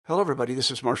Hello, everybody. This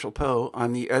is Marshall Poe.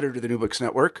 I'm the editor of the New Books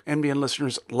Network. NBN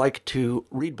listeners like to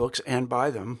read books and buy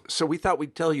them. So we thought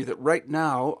we'd tell you that right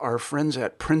now, our friends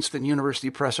at Princeton University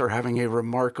Press are having a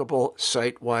remarkable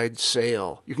site-wide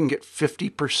sale. You can get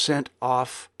 50%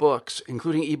 off books,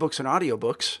 including ebooks and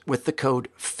audiobooks, with the code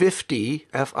 50,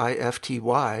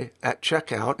 F-I-F-T-Y, at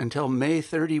checkout until May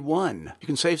 31. You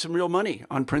can save some real money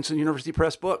on Princeton University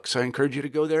Press books. I encourage you to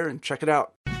go there and check it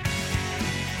out.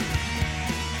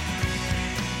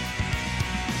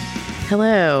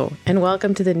 Hello, and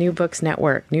welcome to the New Books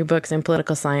Network, New Books in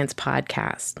Political Science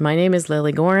podcast. My name is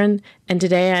Lily Gorin, and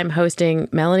today I'm hosting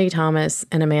Melanie Thomas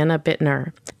and Amanda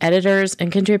Bittner, editors and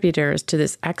contributors to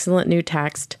this excellent new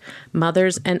text,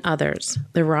 Mothers and Others,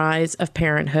 The Rise of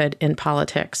Parenthood in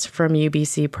Politics from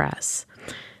UBC Press.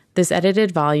 This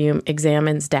edited volume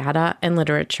examines data and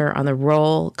literature on the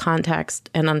role, context,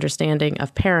 and understanding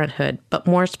of parenthood, but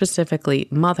more specifically,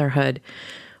 motherhood,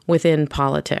 within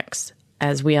politics,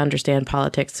 as we understand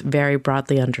politics very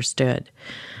broadly understood.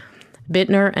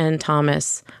 Bittner and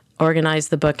Thomas organized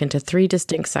the book into three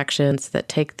distinct sections that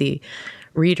take the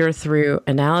reader through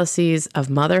analyses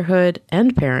of motherhood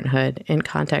and parenthood in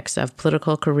context of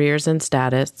political careers and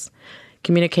status,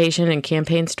 communication and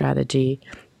campaign strategy,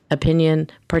 opinion,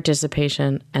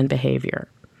 participation, and behavior.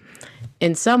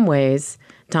 In some ways,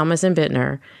 Thomas and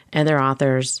Bittner and their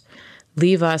authors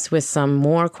leave us with some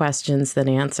more questions than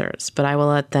answers, but I will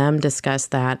let them discuss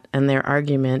that and their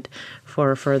argument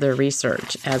for further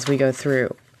research as we go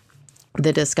through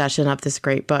the discussion of this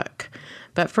great book.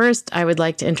 But first, I would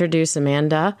like to introduce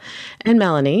Amanda and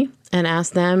Melanie and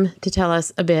ask them to tell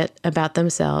us a bit about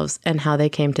themselves and how they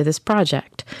came to this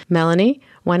project. Melanie,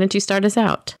 why don't you start us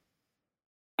out?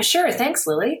 Sure. Thanks,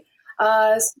 Lily.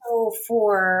 So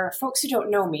for folks who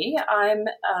don't know me, I'm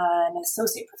an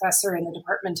associate professor in the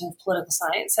Department of Political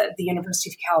Science at the University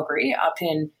of Calgary up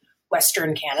in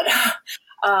Western Canada.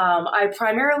 I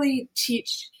primarily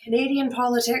teach Canadian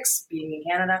politics, being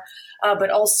in Canada, but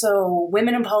also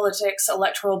women in politics,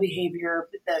 electoral behavior,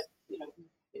 the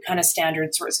kind of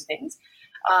standard sorts of things.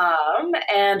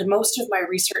 And most of my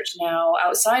research now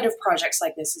outside of projects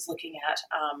like this is looking at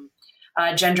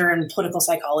gender and political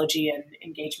psychology and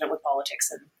engagement with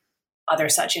politics and other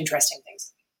such interesting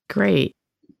things. Great.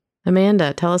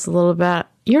 Amanda, tell us a little about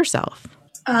yourself.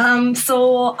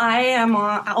 So I am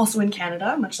also in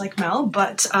Canada, much like Mel,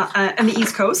 but on the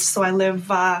East Coast. So I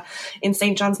live in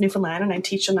St. John's, Newfoundland, and I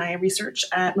teach and I research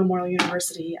at Memorial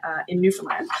University in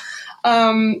Newfoundland.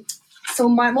 So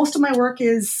most of my work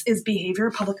is behavior,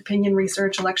 public opinion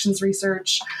research, elections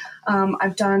research.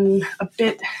 I've done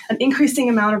an increasing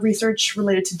amount of research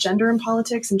related to gender in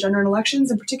politics and gender in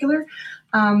elections in particular.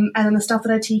 And then the stuff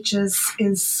that I teach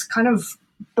is kind of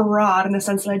broad in the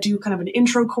sense that I do kind of an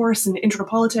intro course and intro to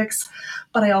politics,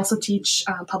 but I also teach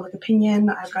public opinion.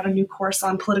 I've got a new course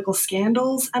on political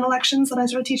scandals and elections that I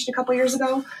started teaching a couple years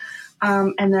ago.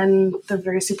 And then the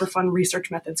very super fun research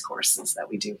methods courses that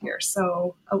we do here.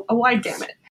 So a wide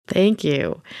gamut. Thank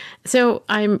you. So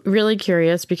I'm really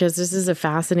curious because this is a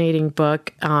fascinating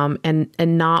book and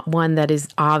not one that is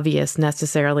obvious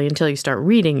necessarily until you start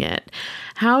reading it.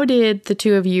 How did the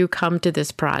two of you come to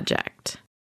this project?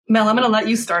 Mel, I'm going to let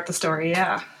you start the story.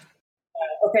 Yeah.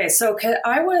 Okay, so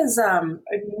I was a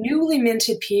newly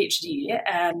minted PhD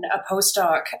and a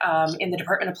postdoc in the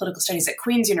Department of Political Studies at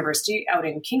Queen's University out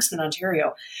in Kingston,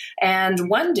 Ontario. And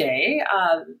one day,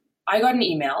 I got an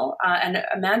email, and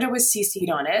Amanda was CC'd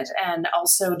on it, and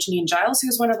also Janine Giles,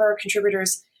 who's one of our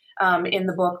contributors in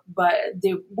the book. But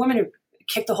the woman who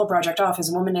kicked the whole project off is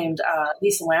a woman named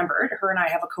Lisa Lambert. Her and I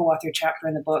have a co-authored chapter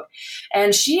in the book.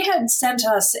 And she had sent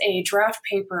us a draft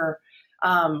paper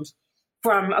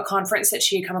from a conference that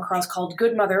she had come across called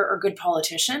Good Mother or Good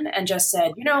Politician, and just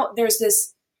said, there's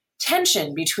this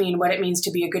tension between what it means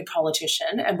to be a good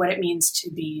politician and what it means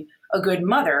to be a good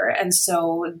mother. And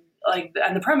so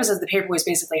and the premise of the paper was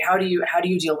basically, how do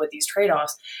you deal with these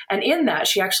trade-offs? And in that,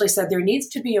 she actually said there needs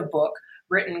to be a book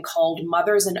written called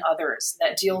Mothers and Others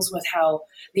that deals with how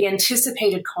the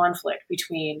anticipated conflict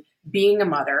between being a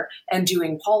mother and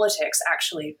doing politics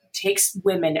actually takes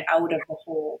women out of the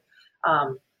whole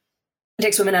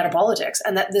takes women out of politics,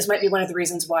 and that this might be one of the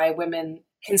reasons why women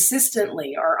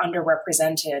consistently are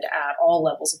underrepresented at all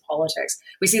levels of politics.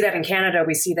 We see that in Canada,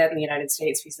 we see that in the United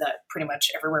States, we see that pretty much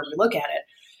everywhere we look at it.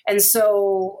 And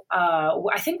so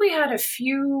I think we had a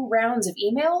few rounds of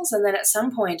emails, and then at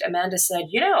some point Amanda said,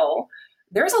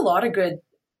 there's a lot of good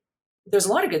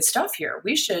stuff here.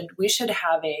 We should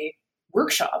have a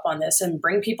workshop on this and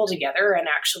bring people together and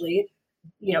actually,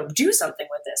 do something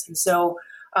with this. And so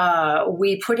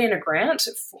we put in a grant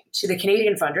to the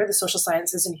Canadian funder, the Social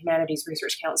Sciences and Humanities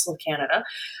Research Council of Canada,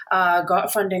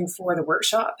 got funding for the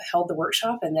workshop, held the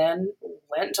workshop, and then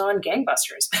went on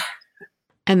gangbusters.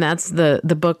 And that's the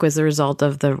book was the result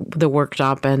of the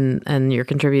workshop and your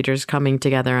contributors coming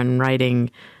together and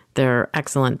writing their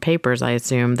excellent papers, I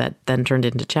assume, that then turned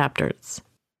into chapters.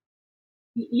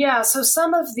 Yeah, so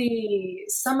some of the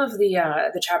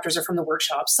chapters are from the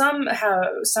workshop. Some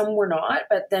were not,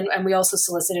 but then we also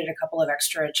solicited a couple of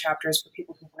extra chapters for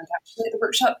people who weren't actually at the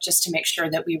workshop, just to make sure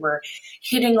that we were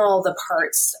hitting all the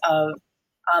parts of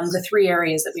the 3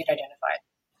 areas that we'd identified.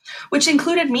 Which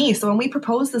included me. So when we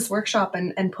proposed this workshop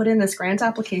and put in this grant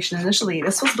application initially,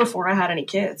 this was before I had any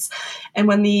kids. And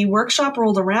when the workshop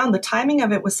rolled around, the timing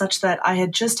of it was such that I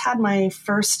had just had my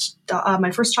first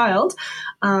child,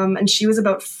 and she was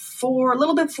about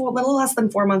little less than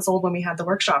 4 months old when we had the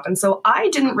workshop. And so I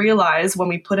didn't realize when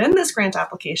we put in this grant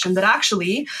application that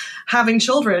actually having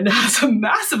children has a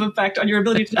massive effect on your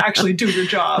ability to actually do your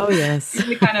job. Oh, yes.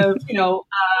 It's kind of,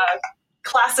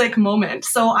 classic moment.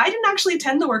 So I didn't actually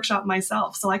attend the workshop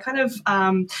myself. So I kind of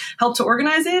helped to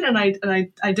organize it, and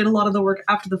I did a lot of the work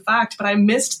after the fact, but I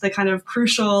missed the kind of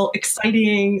crucial,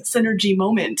 exciting synergy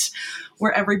moment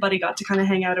where everybody got to kind of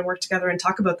hang out and work together and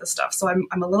talk about this stuff. So I'm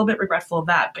a little bit regretful of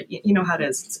that, but you know how it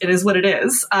is. It is what it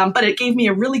is. But it gave me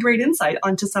a really great insight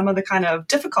onto some of the kind of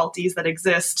difficulties that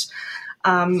exist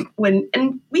and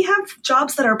we have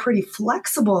jobs that are pretty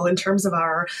flexible in terms of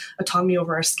our autonomy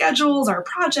over our schedules, our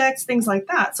projects, things like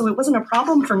that. So it wasn't a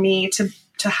problem for me to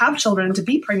have children, to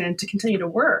be pregnant, to continue to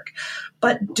work.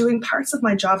 But doing parts of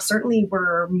my job certainly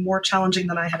were more challenging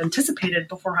than I had anticipated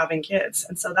before having kids.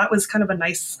 And so that was kind of a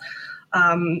nice,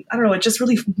 it just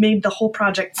really made the whole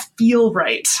project feel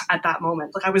right at that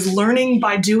moment. Like I was learning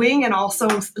by doing and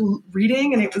also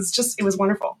reading, and it was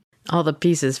wonderful. All the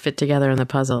pieces fit together in the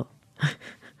puzzle.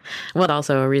 What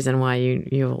also a reason why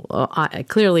you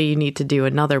clearly you need to do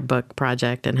another book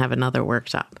project and have another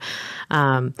workshop.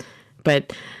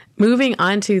 But moving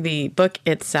on to the book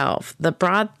itself, the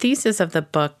broad thesis of the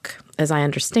book, as I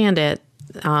understand it,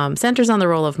 centers on the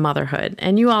role of motherhood.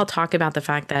 And you all talk about the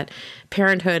fact that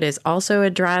parenthood is also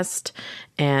addressed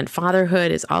and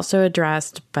fatherhood is also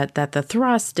addressed, but that the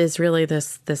thrust is really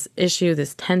this issue,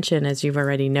 this tension, as you've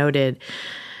already noted,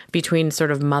 between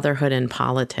sort of motherhood and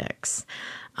politics.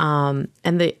 And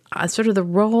the sort of the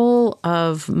role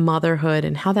of motherhood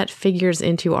and how that figures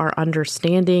into our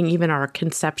understanding, even our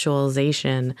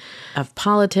conceptualization of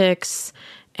politics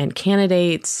and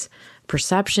candidates,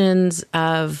 perceptions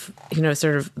of,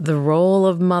 sort of the role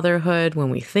of motherhood when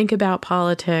we think about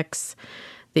politics,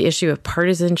 the issue of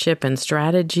partisanship and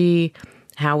strategy,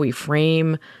 how we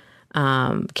frame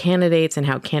candidates and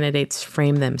how candidates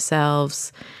frame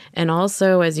themselves. And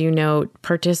also, as you note,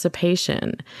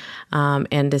 participation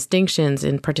and distinctions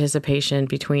in participation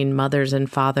between mothers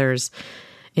and fathers,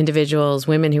 individuals,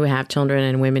 women who have children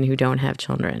and women who don't have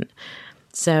children.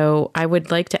 So I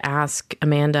would like to ask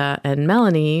Amanda and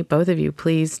Melanie, both of you,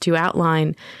 please, to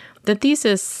outline the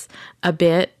thesis a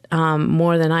bit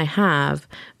more than I have,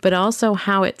 but also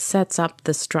how it sets up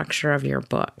the structure of your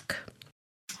book.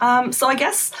 So I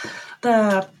guess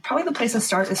probably the place to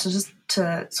start is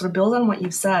to sort of build on what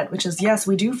you've said, which is, yes,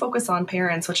 we do focus on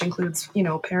parents, which includes,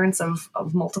 parents of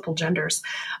multiple genders.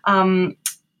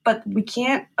 But we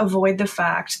can't avoid the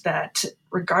fact that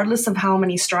regardless of how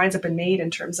many strides have been made in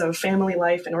terms of family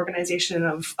life and organization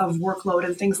of workload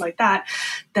and things like that,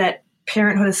 that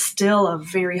parenthood is still a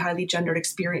very highly gendered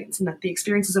experience, and that the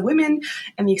experiences of women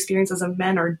and the experiences of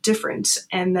men are different.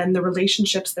 And then the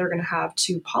relationships they're going to have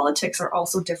to politics are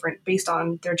also different based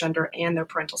on their gender and their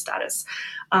parental status.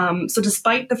 So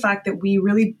despite the fact that we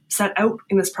really set out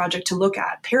in this project to look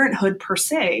at parenthood per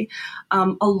se,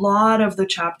 a lot of the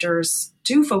chapters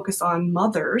do focus on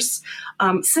mothers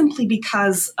simply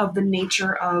because of the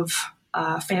nature of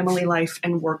family life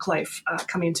and work life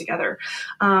coming together.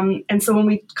 And so when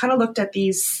we kind of looked at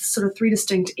these sort of 3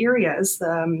 distinct areas,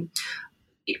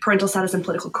 parental status in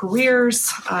political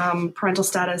careers, parental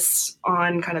status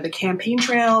on kind of the campaign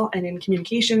trail and in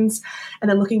communications, and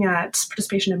then looking at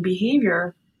participation and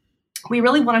behavior, we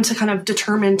really wanted to kind of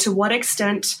determine to what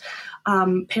extent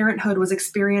parenthood was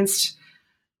experienced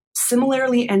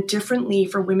similarly and differently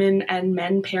for women and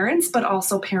men parents, but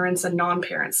also parents and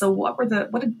non-parents. So what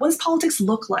does politics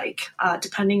look like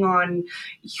depending on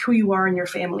who you are in your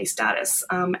family status?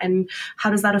 And how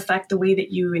does that affect the way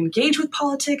that you engage with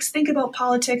politics, think about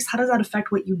politics? How does that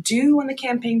affect what you do on the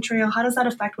campaign trail? How does that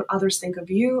affect what others think of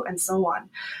you? And so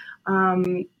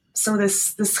on. So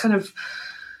this kind of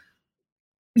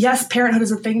yes, parenthood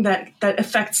is a thing that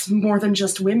affects more than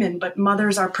just women, but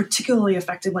mothers are particularly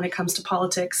affected when it comes to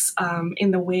politics,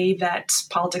 in the way that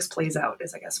politics plays out,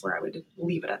 is I guess where I would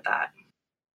leave it at that.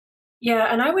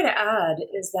 Yeah, and I would add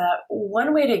is that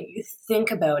one way to think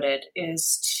about it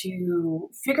is to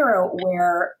figure out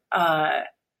where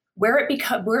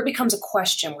it becomes a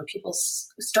question, where people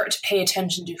start to pay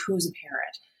attention to who's a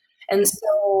parent. And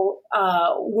so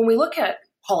when we look at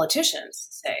politicians,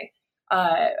 say,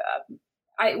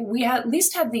 we at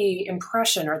least had the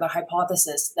impression or the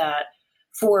hypothesis that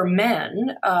for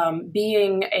men,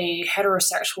 being a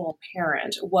heterosexual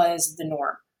parent was the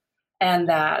norm, and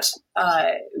that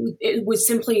it would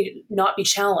simply not be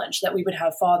challenged, that we would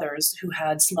have fathers who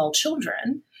had small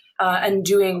children and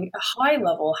doing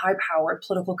high-level, high-powered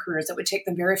political careers that would take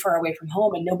them very far away from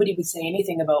home, and nobody would say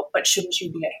anything about, but shouldn't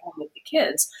you be at home with the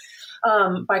kids?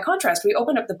 By contrast, we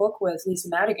opened up the book with Lisa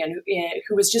Madigan,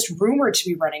 who was just rumored to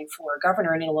be running for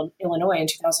governor in Illinois in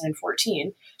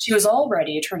 2014. She was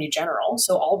already attorney general,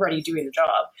 so already doing the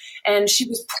job. And she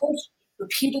was pushed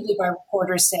repeatedly by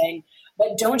reporters saying,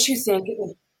 but don't you think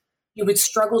you would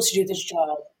struggle to do this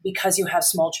job because you have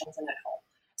small children at home?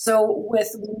 So we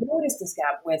noticed this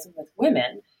gap with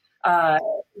women.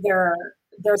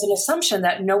 There's an assumption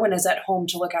that no one is at home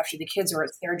to look after the kids, or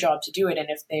it's their job to do it. And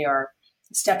if they are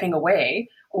stepping away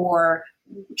or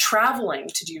traveling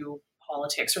to do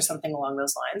politics or something along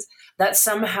those lines, that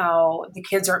somehow the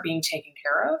kids aren't being taken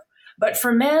care of. But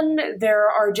for men, there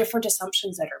are different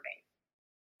assumptions that are made.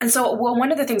 And so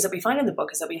one of the things that we find in the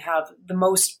book is that we have the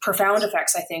most profound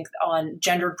effects, I think, on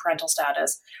gendered parental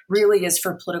status really is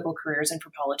for political careers and for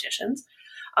politicians.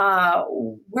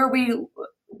 One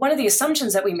of the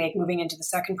assumptions that we make moving into the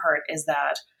second part is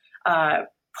that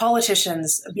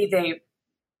politicians, be they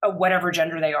whatever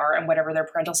gender they are and whatever their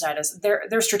parental status,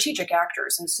 they're strategic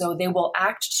actors. And so they will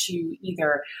act to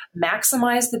either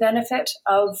maximize the benefit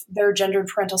of their gendered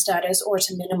parental status or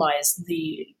to minimize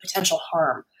the potential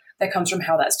harm that comes from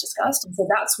how that's discussed. And so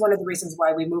that's one of the reasons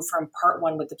why we move from part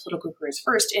one with the political careers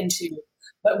first into,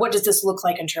 but what does this look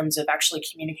like in terms of actually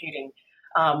communicating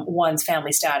one's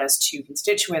family status to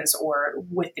constituents or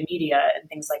with the media and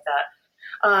things like that.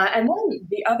 And then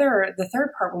the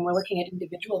third part, when we're looking at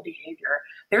individual behavior,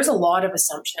 there's a lot of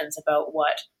assumptions about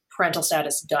what parental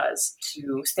status does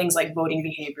to things like voting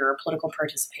behavior or political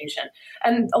participation.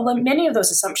 And many of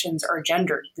those assumptions are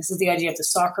gendered. This is the idea of the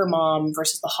soccer mom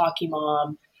versus the hockey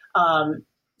mom,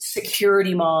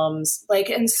 security moms,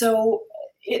 and so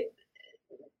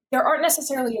there aren't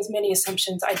necessarily as many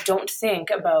assumptions, I don't think,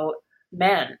 about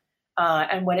men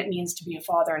and what it means to be a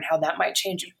father and how that might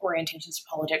change orientations to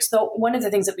politics. Though one of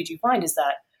the things that we do find is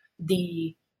that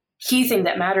the key thing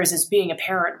that matters is being a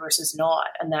parent versus not,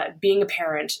 and that being a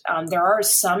parent, there are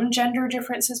some gender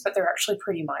differences, but they're actually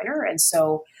pretty minor. And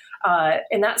so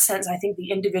in that sense, I think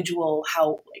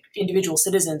how individual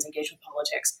citizens engage with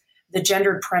politics, the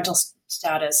gendered parental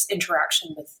status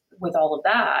interaction with all of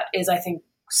that is, I think,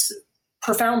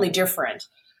 profoundly different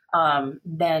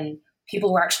than people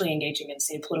who are actually engaging in,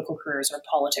 say, political careers or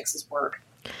politics as work.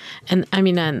 And I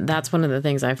mean, and that's one of the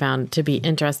things I found to be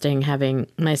interesting, having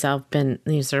myself been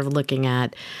sort of looking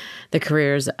at the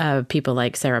careers of people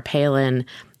like Sarah Palin,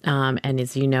 and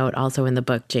as you note, also in the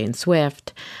book, Jane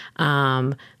Swift,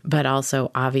 but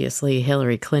also obviously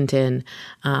Hillary Clinton,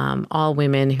 all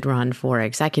women who run for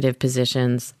executive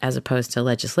positions as opposed to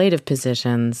legislative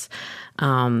positions,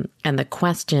 and the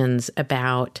questions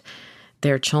about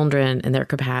their children and their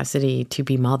capacity to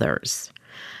be mothers.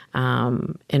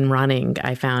 In running,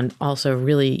 I found also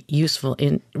really useful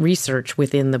in research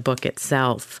within the book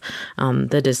itself,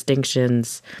 the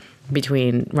distinctions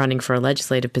between running for a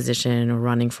legislative position or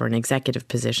running for an executive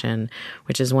position,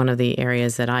 which is one of the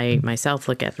areas that I myself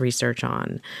look at research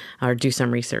on or do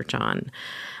some research on.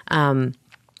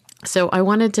 So I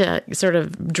wanted to sort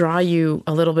of draw you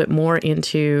a little bit more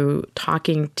into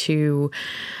talking to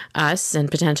us and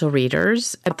potential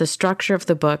readers about the structure of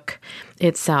the book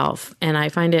itself. And I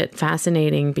find it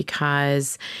fascinating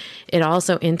because it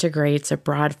also integrates a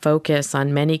broad focus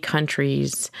on many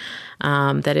countries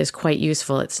that is quite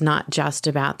useful. It's not just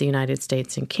about the United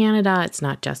States and Canada. It's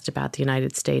not just about the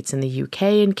United States and the UK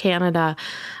and Canada.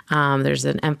 There's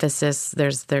an emphasis. There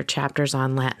are chapters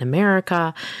on Latin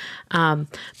America.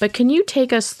 But can you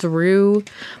take us through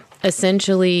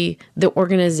essentially the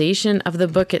organization of the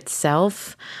book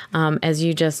itself, as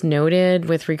you just noted,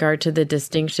 with regard to the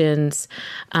distinctions,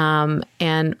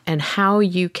 and how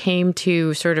you came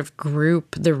to sort of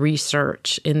group the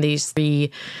research in these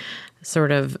three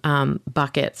sort of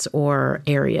buckets or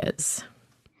areas?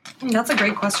 That's a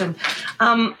great question.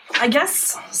 I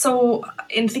guess, so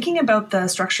in thinking about the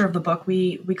structure of the book,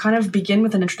 we kind of begin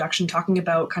with an introduction talking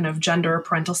about kind of gender,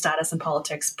 parental status, and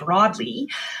politics broadly,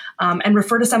 and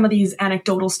refer to some of these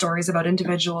anecdotal stories about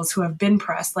individuals who have been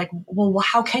pressed, like, well,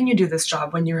 how can you do this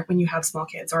job when you have small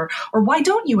kids, or why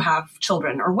don't you have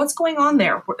children, or what's going on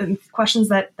there? And questions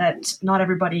that not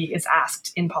everybody is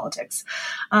asked in politics.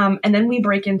 And then we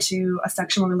break into a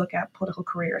section where we look at political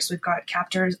careers. So we've got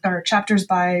chapters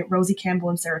by Rosie Campbell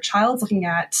and Sarah Childs looking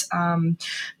at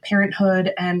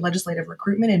parenthood and legislative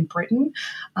recruitment in Britain.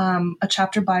 A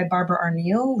chapter by Barbara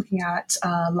Arneal looking at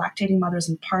lactating mothers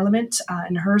in Parliament,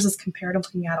 and hers is comparative,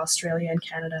 looking at Australia and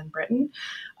Canada and Britain.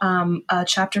 A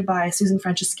chapter by Susan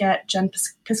Francisquette, Jen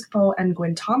Piscopo, and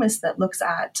Gwyn Thomas that looks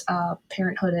at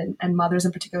parenthood and mothers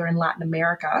in particular in Latin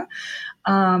America.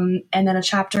 And then a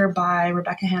chapter by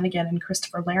Rebecca Hannigan and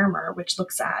Christopher Larimer, which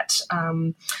looks at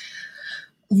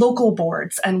local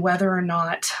boards and whether or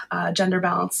not gender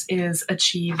balance is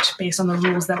achieved based on the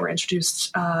rules that were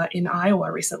introduced in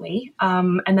Iowa recently.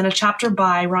 And then a chapter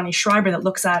by Ronnie Schreiber that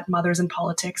looks at mothers in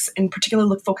politics, in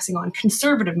particular focusing on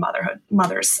conservative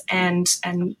mothers and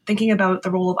thinking about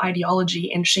the role of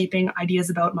ideology in shaping ideas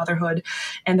about motherhood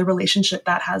and the relationship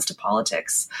that has to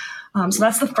politics. So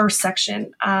that's the first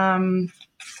section.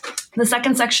 The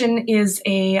second section is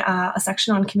a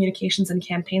section on communications and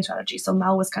campaign strategy. So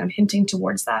Mel was kind of hinting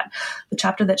towards that. The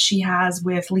chapter that she has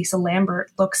with Lisa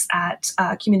Lambert looks at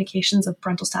communications of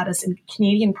parental status in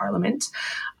Canadian Parliament.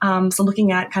 So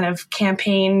looking at kind of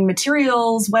campaign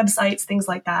materials, websites, things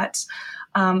like that.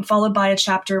 Followed by a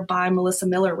chapter by Melissa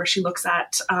Miller, where she looks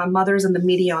at mothers and the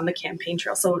media on the campaign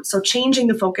trail. So changing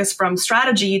the focus from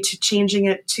strategy to changing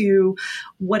it to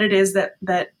what it is that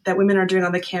women are doing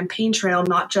on the campaign trail,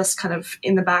 not just kind of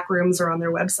in the back rooms or on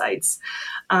their websites.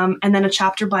 And then a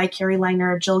chapter by Carrie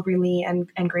Langer, Jill Greenlee,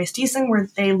 and Grace Deason, where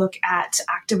they look at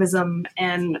activism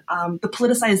and the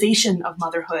politicization of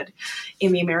motherhood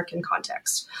in the American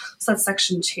context. So that's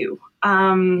section 2.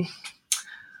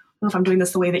 I don't know if I'm doing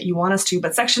this the way that you want us to,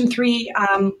 but section 3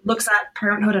 looks at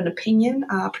parenthood and opinion,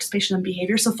 participation and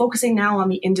behavior. So focusing now on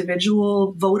the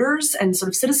individual voters and sort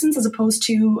of citizens as opposed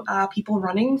to people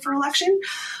running for election,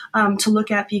 to look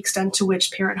at the extent to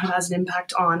which parenthood has an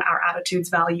impact on our attitudes,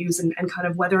 values, and kind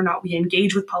of whether or not we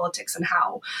engage with politics and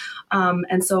how.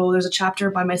 And so there's a chapter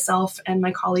by myself and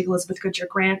my colleague Elizabeth Goodyear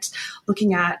Grant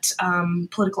looking at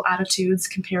political attitudes,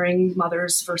 comparing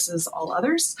mothers versus all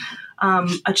others.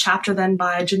 A chapter then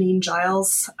by Janine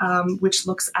Giles, which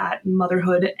looks at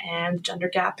motherhood and gender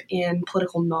gap in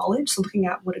political knowledge. So looking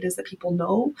at what it is that people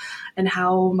know and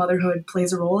how motherhood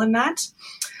plays a role in that.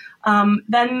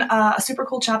 Then a super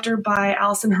cool chapter by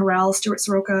Alison Harrell, Stuart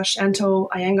Soroka, Shanto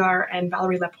Iyengar, and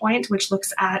Valerie Lapointe, which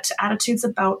looks at attitudes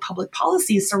about public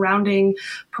policies surrounding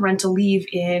parental leave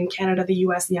in Canada, the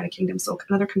US, and the United Kingdom. So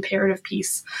another comparative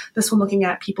piece. This one looking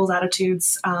at people's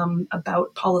attitudes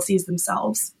about policies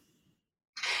themselves.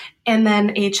 And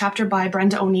then a chapter by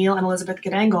Brenda O'Neill and Elizabeth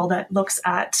Goodengel that looks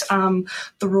at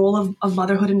the role of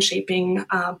motherhood in shaping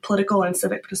political and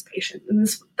civic participation. And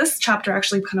this chapter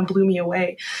actually kind of blew me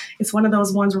away. It's one of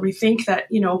those ones where we think that,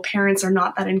 parents are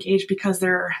not that engaged because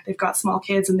they've got small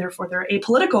kids and therefore they're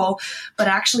apolitical. But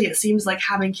actually, it seems like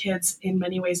having kids in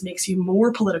many ways makes you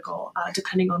more political,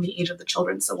 depending on the age of the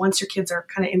children. So once your kids are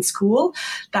kind of in school,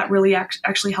 that really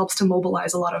actually helps to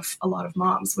mobilize a lot of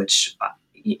moms, which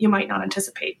you might not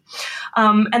anticipate.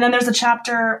 And then there's a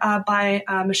chapter by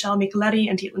Michelle Micheletti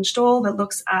and Dietland Stoll that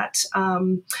looks at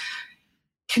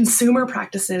consumer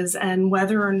practices and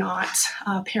whether or not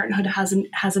parenthood has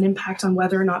an impact on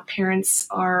whether or not parents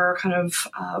are kind of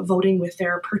voting with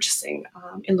their purchasing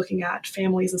in looking at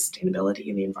families and sustainability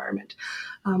in the environment,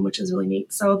 which is really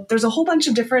neat. So there's a whole bunch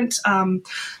of different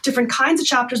kinds of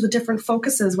chapters with different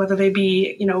focuses, whether they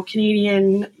be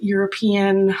Canadian,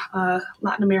 European,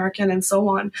 Latin American, and so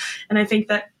on. And I think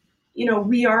that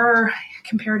we are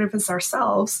comparativists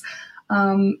ourselves.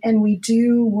 And we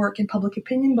do work in public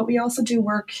opinion, but we also do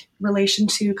work in relation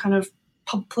to kind of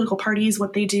political parties,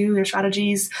 what they do, their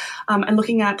strategies, and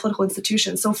looking at political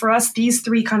institutions. So for us, these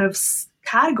 3 kind of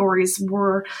categories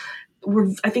were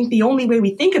I think the only way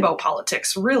we think about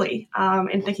politics, really,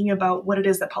 in thinking about what it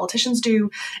is that politicians do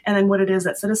and then what it is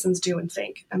that citizens do and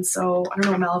think. And so I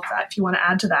don't know, Mel, if you want to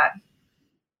add to that.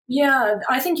 Yeah,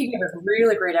 I think you gave a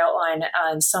really great outline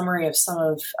and summary of some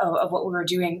of what we were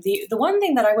doing. The one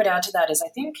thing that I would add to that is I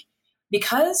think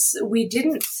because we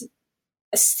didn't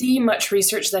see much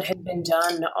research that had been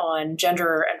done on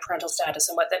gender and parental status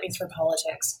and what that means for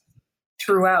politics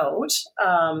throughout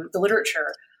the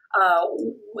literature,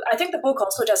 I think the book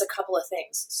also does a couple of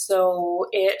things. So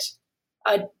it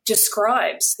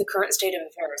describes the current state of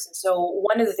affairs. And so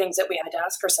one of the things that we had to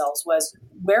ask ourselves was,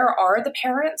 where are the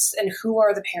parents and who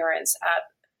are the parents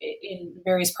in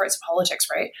various parts of politics,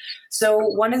 right? So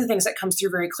one of the things that comes through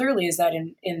very clearly is that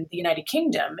in the United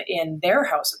Kingdom, in their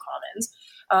House of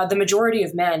Commons, the majority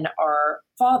of men are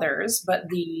fathers, but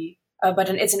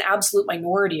it's an absolute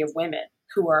minority of women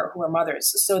who are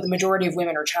mothers. So the majority of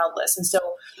women are childless. And so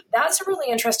that's a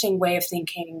really interesting way of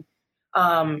thinking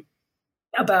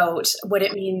about what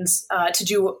it means to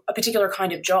do a particular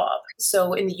kind of job.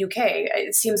 So in the UK,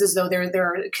 it seems as though there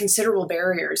are considerable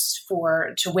barriers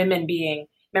to women being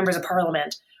members of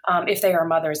parliament if they are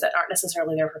mothers that aren't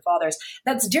necessarily there for fathers.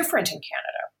 That's different in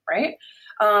Canada, right?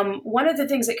 One of the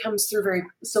things that comes through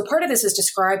so part of this is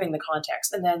describing the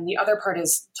context, and then the other part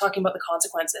is talking about the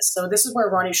consequences. So this is where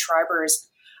Ronnie Schreiber's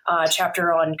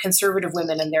chapter on conservative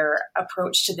women and their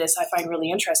approach to this I find really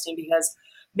interesting, because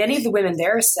many of the women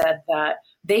there said that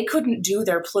they couldn't do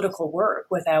their political work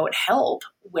without help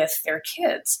with their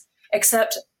kids,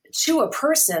 except to a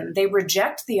person, they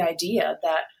reject the idea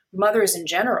that mothers in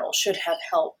general should have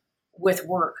help with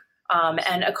work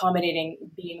and accommodating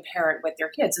being a parent with their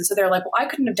kids. And so they're like, well, I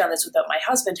couldn't have done this without my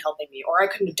husband helping me, or I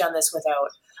couldn't have done this without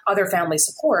other family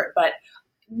support. But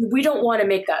we don't want to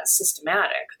make that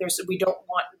systematic. We don't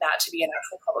want that to be an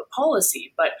actual public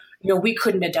policy, but we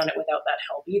couldn't have done it without that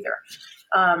help either.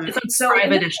 It's a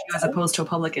private issue as opposed to a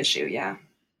public issue. Yeah.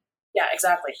 Yeah,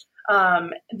 exactly.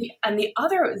 The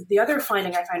other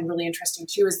finding I find really interesting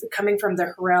too is coming from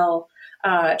the Hurrell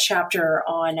chapter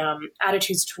on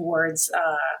attitudes towards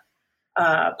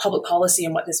public policy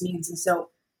and what this means. And so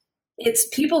it's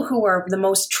people who are the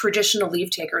most traditional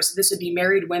leave takers. So this would be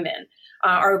married women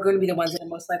are going to be the ones that are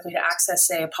most likely to access,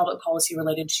 say, a public policy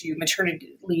related to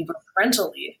maternity leave or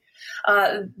parental leave.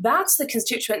 That's the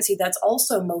constituency that's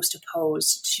also most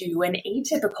opposed to an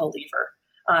atypical leaver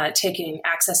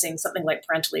accessing something like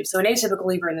parental leave. So an atypical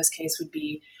leaver in this case would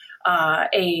be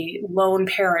a lone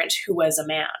parent who was a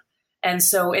man. And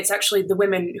so it's actually the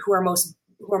women who are most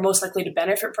likely to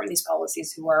benefit from these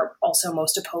policies who are also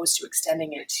most opposed to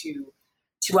extending it to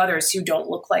others who don't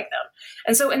look like them.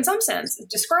 And so in some sense,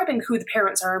 describing who the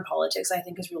parents are in politics, I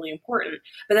think, is really important.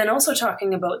 But then also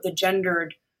talking about the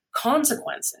gendered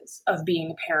consequences of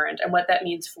being a parent and what that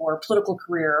means for political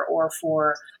career or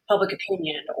for public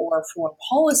opinion or for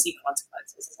policy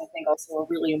consequences is, I think, also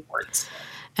really important.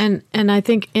 And I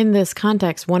think in this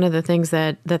context, one of the things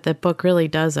that the book really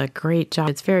does a great job,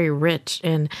 it's very rich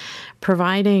in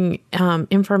providing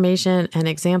information and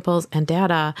examples and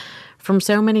data from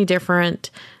so many different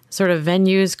sort of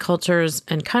venues, cultures,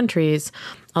 and countries,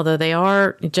 although they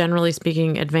are, generally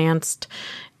speaking, advanced,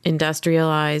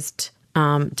 industrialized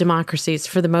democracies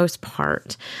for the most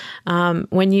part.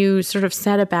 When you sort of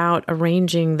set about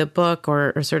arranging the book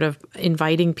or sort of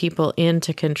inviting people in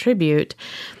to contribute,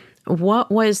 what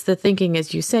was the thinking?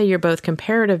 As you say, you're both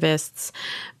comparativists,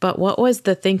 but what was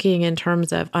the thinking in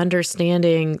terms of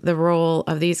understanding the role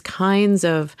of these kinds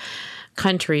of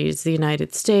countries, the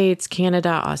United States,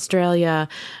 Canada, Australia,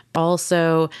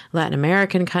 also Latin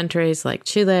American countries like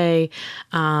Chile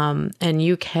and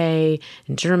UK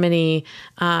and Germany,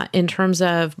 in terms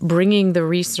of bringing the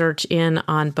research in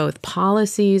on both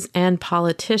policies and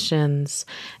politicians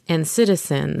and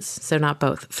citizens, so not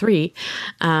both, three,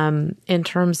 in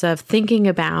terms of thinking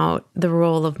about the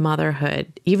role of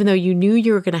motherhood, even though you knew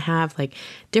you were going to have like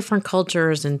different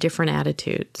cultures and different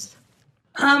attitudes?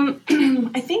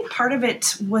 I think part of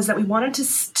it was that we wanted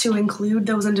to include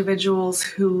those individuals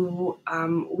who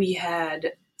we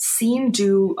had seen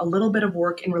do a little bit of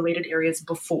work in related areas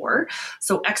before.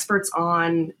 So experts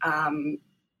on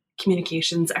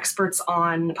communications, experts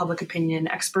on public opinion,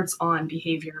 experts on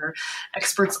behavior,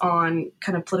 experts on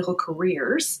kind of political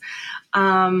careers.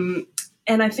 And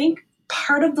I think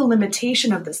part of the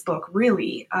limitation of this book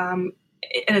really,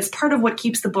 and it's part of what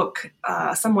keeps the book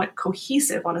somewhat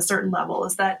cohesive on a certain level,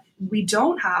 is that we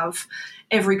don't have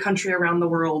every country around the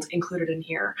world included in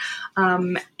here.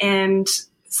 And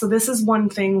so this is one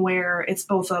thing where it's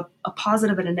both a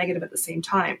positive and a negative at the same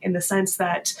time, in the sense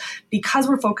that because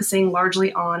we're focusing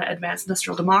largely on advanced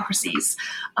industrial democracies,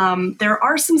 there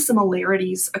are some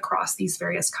similarities across these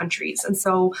various countries. And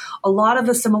so a lot of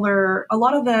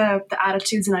the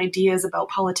attitudes and ideas about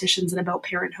politicians and about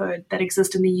parenthood that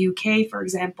exist in the UK, for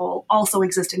example, also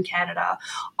exist in Canada,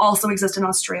 also exist in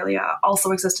Australia,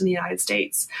 also exist in the United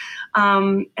States.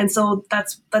 And so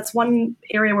that's one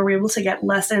area where we're able to get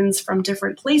lessons from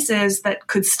different places that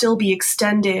could still be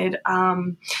extended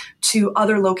to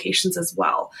other locations as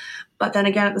well. But then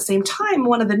again, at the same time,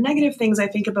 one of the negative things I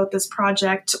think about this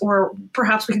project, or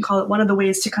perhaps we can call it one of the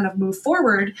ways to kind of move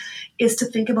forward, is to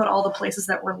think about all the places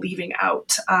that we're leaving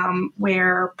out,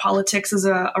 where politics is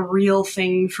a real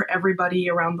thing for everybody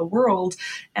around the world.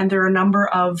 And there are a number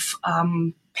of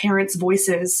parents'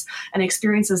 voices and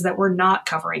experiences that we're not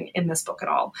covering in this book at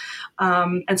all.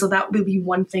 And so that would be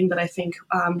one thing that I think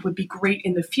would be great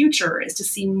in the future, is to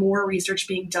see more research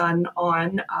being done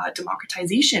on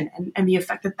democratization and the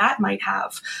effect that that might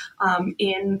have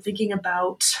in thinking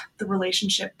about the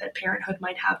relationship that parenthood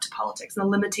might have to politics and the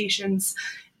limitations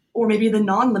or maybe the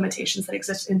non-limitations that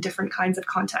exist in different kinds of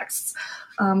contexts.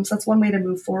 So that's one way to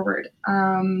move forward.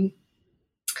 I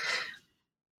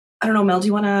don't know, Mel, do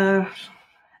you want to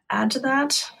add to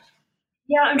that?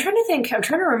 Yeah, I'm trying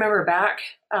to remember back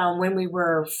when we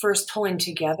were first pulling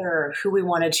together who we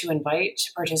wanted to invite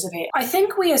to participate. I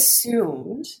think we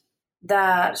assumed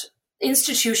that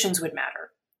institutions would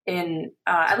matter in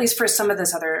at least for some of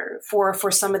this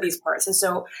for some of these parts. And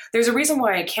so there's a reason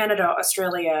why Canada,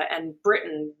 Australia, and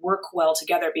Britain work well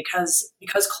together because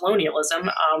colonialism,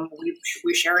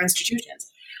 we share institutions.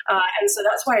 And so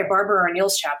that's why Barbara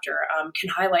O'Neill's chapter can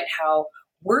highlight how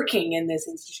working in this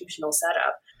institutional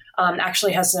setup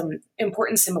actually has some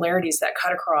important similarities that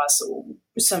cut across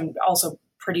some also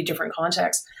pretty different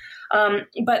contexts.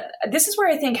 But this is where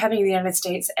I think having the United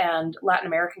States and Latin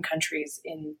American countries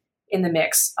in the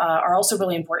mix are also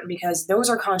really important, because those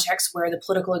are contexts where the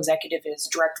political executive is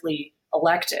directly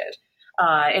elected.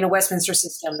 In a Westminster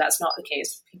system, that's not the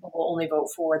case. People will only vote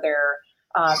for their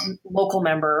local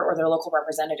member or their local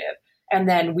representative. And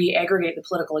then we aggregate the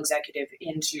political executive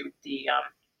into the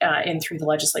in through the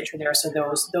legislature there. So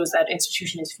those that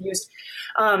institution is fused.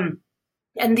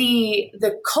 And the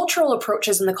cultural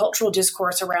approaches and the cultural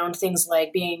discourse around things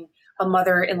like being a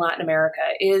mother in Latin America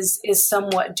is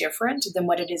somewhat different than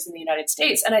what it is in the United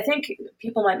States. And I think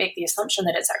people might make the assumption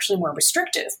that it's actually more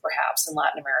restrictive, perhaps, in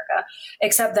Latin America,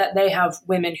 except that they have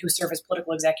women who serve as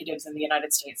political executives in the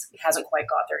United States. It hasn't quite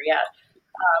got there yet.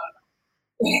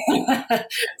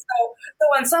 So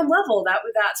on some level,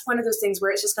 that's one of those things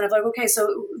where it's just kind of like, okay,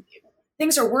 so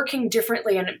things are working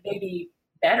differently and maybe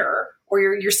better, or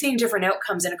you're seeing different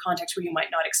outcomes in a context where you might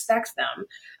not expect them.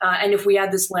 And if we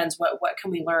add this lens, what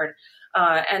can we learn?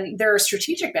 And there are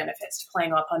strategic benefits to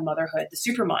playing up on motherhood, the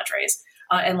supermadres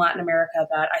in Latin America,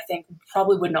 that I think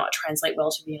probably would not translate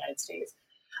well to the United States.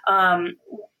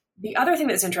 The other thing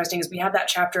that's interesting is we have that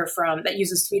chapter that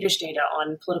uses Swedish data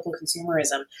on political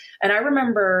consumerism. And I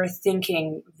remember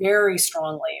thinking very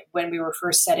strongly when we were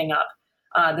first setting up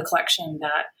the collection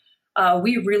that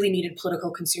we really needed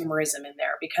political consumerism in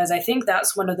there, because I think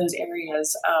that's one of those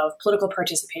areas of political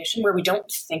participation where we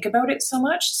don't think about it so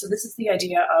much. So this is the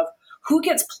idea of who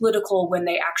gets political when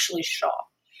they actually shop.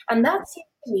 And that seems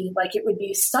to me like it would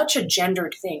be such a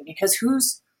gendered thing, because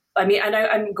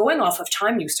I'm going off of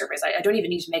time use surveys. I don't even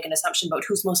need to make an assumption about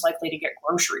who's most likely to get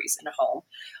groceries in a home.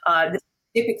 This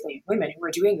is typically women who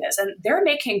are doing this, and they're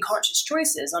making conscious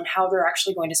choices on how they're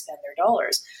actually going to spend their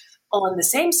dollars. On the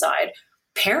same side,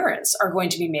 parents are going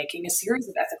to be making a series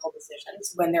of ethical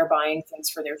decisions when they're buying things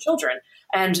for their children.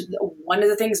 And one of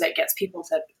the things that gets people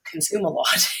to consume a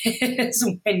lot is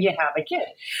when you have a kid.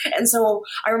 And so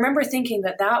I remember thinking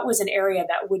that was an area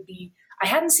that would be, I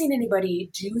hadn't seen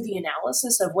anybody do the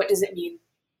analysis of what does it mean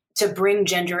to bring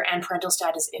gender and parental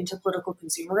status into political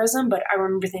consumerism. But I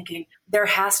remember thinking there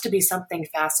has to be something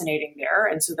fascinating there.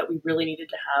 And so that we really needed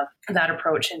to have that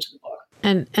approach into the book.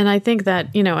 And I think that,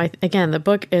 again, the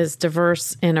book is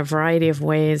diverse in a variety of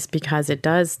ways because it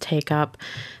does take up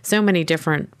so many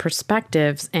different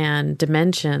perspectives and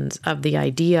dimensions of the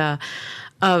idea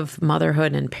of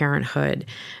motherhood and parenthood.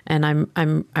 And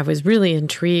I was really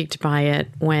intrigued by it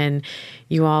when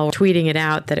you all were tweeting it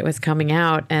out that it was coming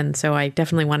out. And so I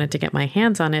definitely wanted to get my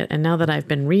hands on it. And now that I've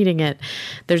been reading it,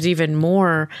 there's even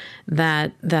more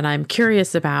that I'm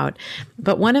curious about.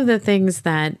 But one of the things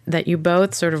that you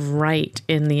both sort of write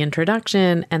in the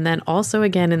introduction and then also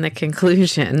again in the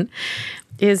conclusion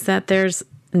is that there's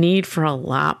need for a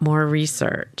lot more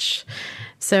research.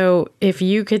 So if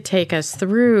you could take us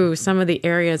through some of the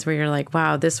areas where you're like,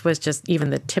 wow, this was just even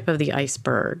the tip of the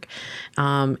iceberg.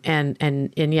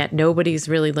 And yet nobody's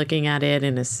really looking at it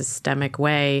in a systemic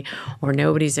way, or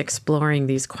nobody's exploring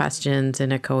these questions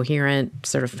in a coherent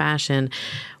sort of fashion.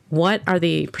 What are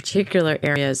the particular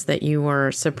areas that you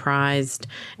were surprised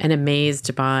and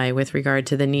amazed by with regard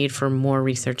to the need for more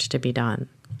research to be done?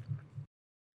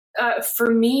 For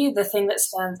me, the thing that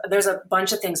there's a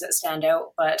bunch of things that stand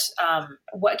out, but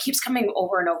what keeps coming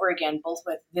over and over again, both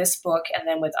with this book and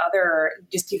then with other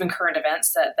just even current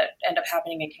events that end up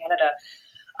happening in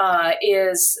Canada,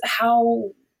 is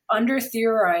how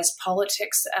under-theorized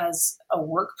politics as a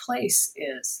workplace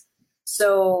is.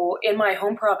 So in my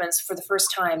home province, for the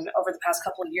first time over the past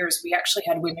couple of years, we actually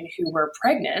had women who were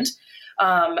pregnant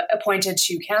appointed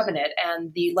to cabinet,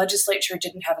 and the legislature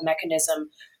didn't have a mechanism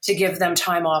to give them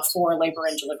time off for labor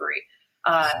and delivery.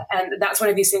 And that's one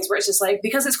of these things where it's just like,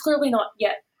 because it's clearly not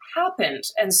yet happened.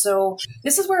 And so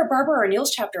this is where Barbara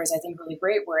O'Neill's chapter is, I think, really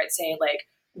great, where it's saying, like,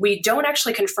 we don't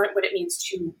actually confront what it means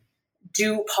to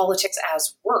do politics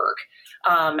as work.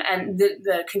 And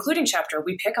the concluding chapter,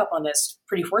 we pick up on this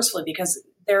pretty forcefully, because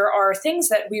there are things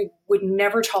that we would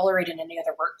never tolerate in any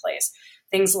other workplace.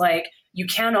 Things like, you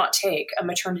cannot take a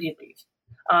maternity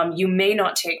leave. You may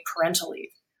not take parental leave.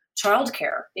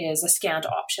 Childcare is a scant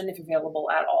option if available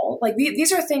at all. Like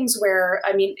these are things where,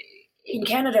 I mean, in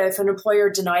Canada, if an employer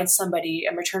denied somebody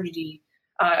a maternity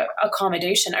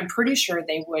accommodation, I'm pretty sure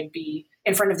they would be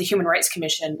in front of the Human Rights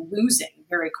Commission losing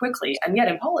very quickly. And yet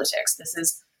in politics,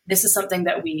 this is something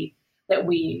that we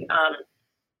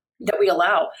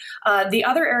allow. The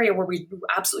other area where we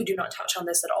absolutely do not touch on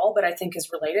this at all, but I think is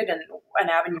related and an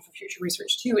avenue for future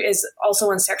research too, is also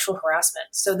on sexual harassment.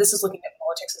 So this is looking at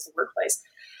politics as a workplace.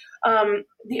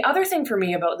 The other thing for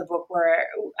me about the book, where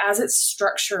as it's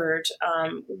structured,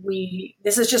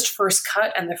 this is just first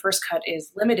cut, and the first cut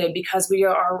is limited because we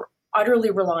are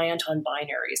utterly reliant on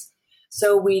binaries.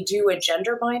 So we do a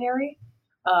gender binary.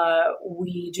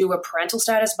 We do a parental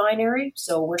status binary.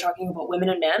 So we're talking about women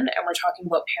and men, and we're talking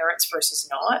about parents versus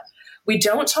not. We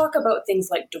don't talk about things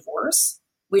like divorce.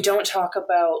 We don't talk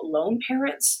about lone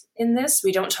parents in this.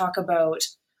 We don't talk about,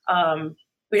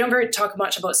 we don't very talk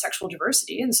much about sexual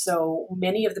diversity. And so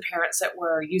many of the parents that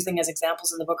we're using as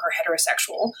examples in the book are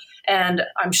heterosexual. And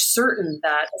I'm certain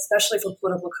that, especially for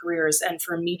political careers and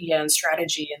for media and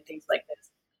strategy and things like this,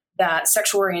 that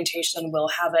sexual orientation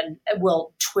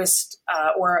will twist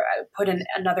or put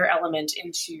another element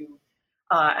into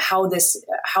how this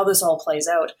all plays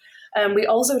out. We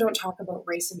also don't talk about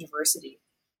race and diversity.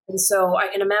 And so I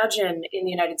can imagine in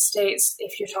the United States,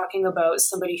 if you're talking about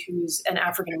somebody who's an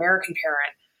African-American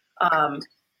parent,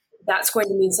 that's going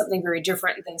to mean something very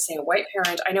different than, say, a white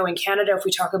parent. I know in Canada, if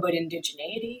we talk about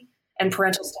indigeneity and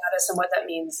parental status and what that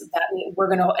means we're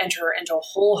going to enter into a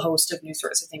whole host of new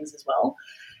sorts of things as well.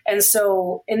 And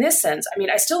so in this sense, I mean,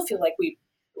 I still feel like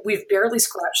we've barely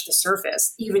scratched the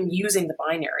surface, even using the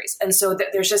binaries. And so that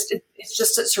it's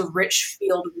just such a rich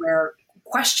field where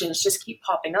questions just keep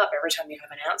popping up every time you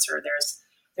have an answer.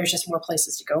 There's just more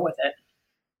places to go with it.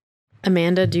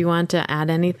 Amanda, do you want to add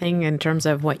anything in terms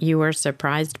of what you were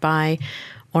surprised by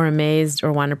or amazed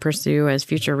or want to pursue as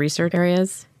future research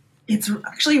areas? It's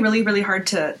actually really, really hard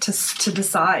to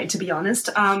decide, to be honest.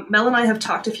 Mel and I have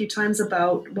talked a few times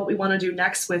about what we want to do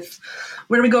next with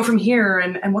where do we go from here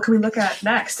and what can we look at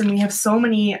next. And we have so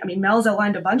many, I mean, Mel's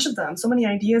outlined a bunch of them, so many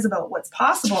ideas about what's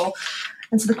possible.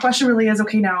 And so the question really is,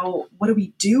 okay, now what do we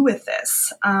do with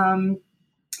this?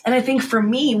 And I think for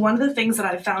me, one of the things that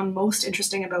I've found most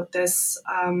interesting about this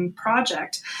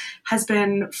project has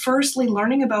been firstly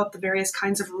learning about the various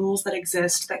kinds of rules that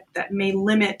exist that may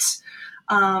limit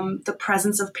the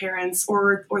presence of parents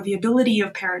or the ability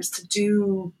of parents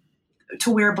to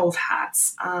wear both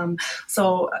hats.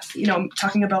 So,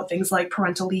 talking about things like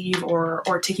parental leave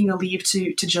or taking a leave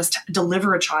to just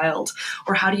deliver a child,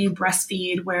 or how do you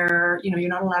breastfeed where, you're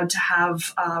not allowed to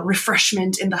have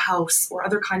refreshment in the house, or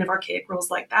other kind of archaic rules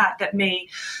like that may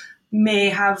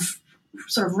have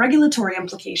sort of regulatory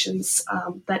implications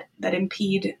that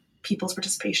impede people's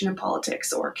participation in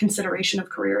politics or consideration of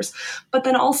careers, but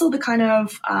then also the kind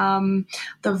of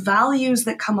the values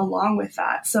that come along with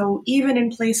that. So even in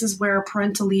places where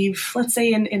parental leave, let's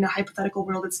say in a hypothetical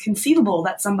world, it's conceivable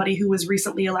that somebody who was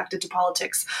recently elected to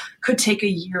politics could take a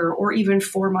year or even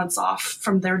 4 months off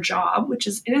from their job, it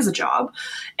is a job,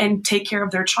 and take care of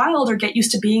their child or get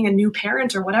used to being a new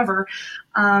parent or whatever.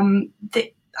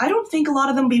 I don't think a lot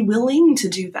of them be willing to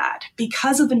do that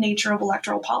because of the nature of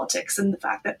electoral politics and the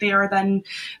fact that they are then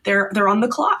they're on the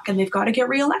clock and they've got to get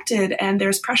reelected, and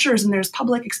there's pressures and there's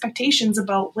public expectations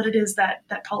about what it is that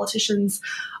politicians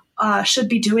should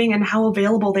be doing and how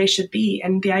available they should be.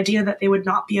 And the idea that they would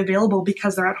not be available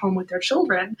because they're at home with their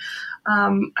children,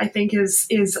 I think is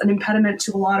an impediment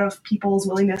to a lot of people's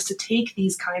willingness to take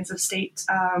these kinds of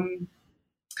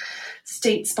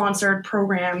state-sponsored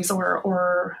programs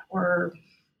or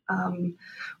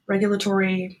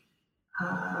regulatory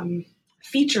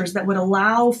features that would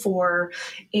allow for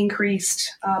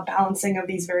increased balancing of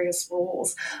these various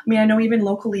rules. I mean, I know even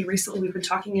locally recently we've been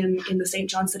talking in the St.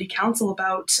 John City Council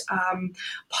about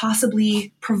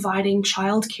possibly providing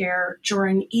childcare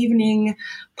during evening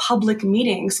public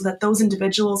meetings so that those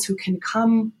individuals who can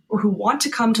come who want to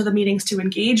come to the meetings to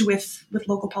engage with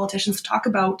local politicians to talk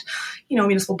about,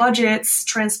 municipal budgets,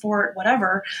 transport,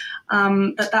 whatever,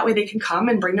 that way they can come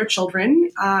and bring their children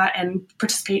and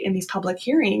participate in these public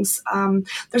hearings.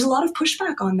 There's a lot of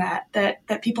pushback on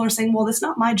that people are saying, well, it's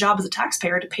not my job as a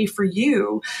taxpayer to pay for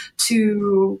you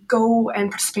to go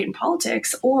and participate in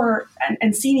politics,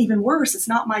 and seen even worse, it's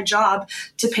not my job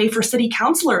to pay for city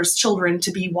councilors' children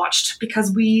to be watched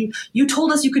because you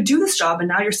told us you could do this job and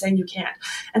now you're saying you can't.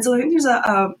 And so I think there's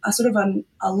a sort of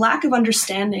a lack of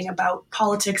understanding about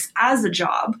politics as a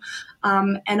job,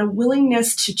 and a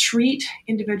willingness to treat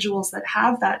individuals that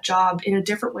have that job in a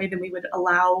different way than we would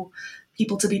allow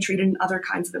people to be treated in other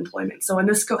kinds of employment. So, and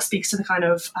this speaks to the kind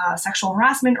of sexual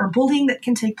harassment or bullying that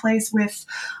can take place with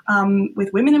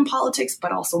women in politics,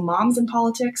 but also moms in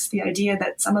politics. The idea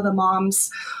that some of the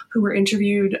moms who were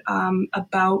interviewed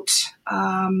about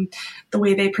the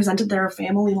way they presented their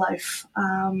family life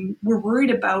were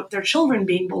worried about their children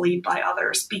being bullied by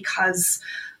others because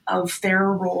of their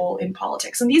role in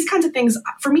politics. And these kinds of things,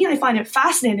 for me, I find it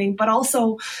fascinating, but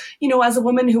also, as a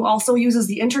woman who also uses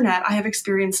the internet, I have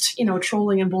experienced,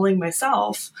 trolling and bullying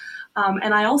myself.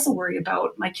 And I also worry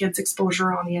about my kids'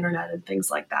 exposure on the internet and things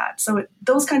like that. So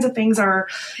those kinds of things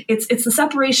it's the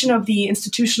separation of the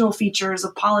institutional features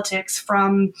of politics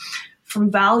from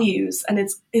values. And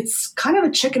it's kind of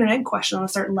a chicken and egg question on a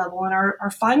certain level. And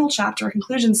our final chapter, our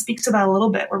conclusion, speaks to that a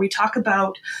little bit, where we talk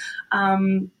about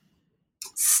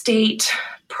state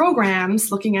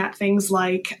programs, looking at things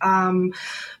like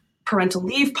parental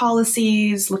leave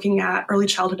policies, looking at early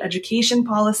childhood education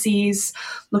policies,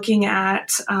 looking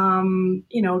at,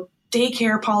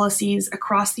 daycare policies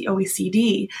across the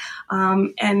OECD.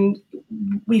 And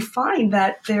we find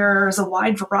that there's a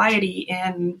wide variety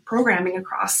in programming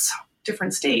across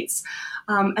different states.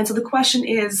 And so the question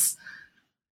is,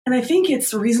 and I think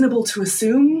it's reasonable to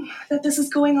assume that this is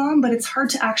going on, but it's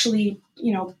hard to actually,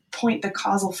 point the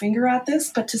causal finger at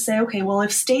this, but to say, okay, well,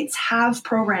 if states have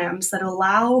programs that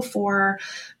allow for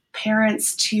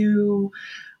parents to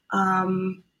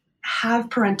have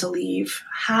parental leave,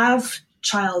 have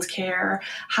childcare,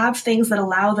 have things that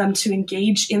allow them to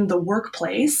engage in the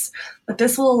workplace, but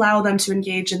this will allow them to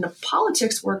engage in the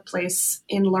politics workplace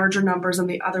in larger numbers than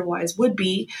they otherwise would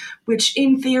be, which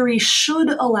in theory should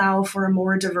allow for a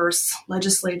more diverse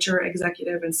legislature,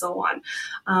 executive, and so on.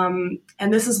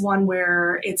 And this is one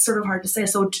where it's sort of hard to say.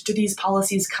 So do these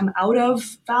policies come out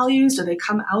of values? Do they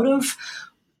come out of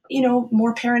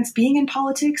more parents being in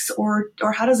politics, or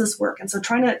how does this work? And so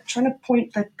trying to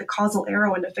point the causal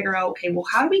arrow and to figure out, okay, well,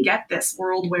 how do we get this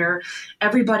world where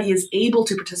everybody is able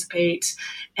to participate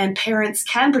and parents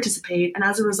can participate? And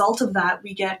as a result of that,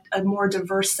 we get a more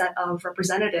diverse set of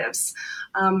representatives.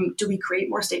 Do we create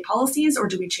more state policies, or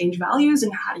do we change values?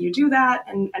 And how do you do that?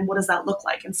 And what does that look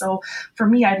like? And so for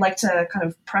me, I'd like to kind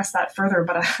of press that further,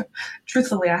 but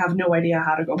truthfully, I have no idea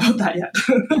how to go about that yet.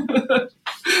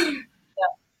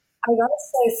 I gotta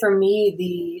say, for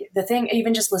me, the thing,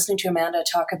 even just listening to Amanda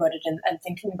talk about it and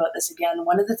thinking about this again,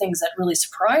 one of the things that really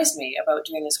surprised me about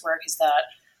doing this work is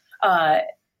that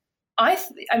I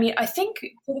think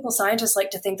political scientists like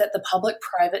to think that the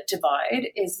public-private divide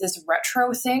is this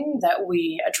retro thing that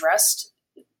we addressed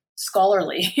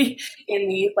scholarly in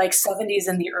the 70s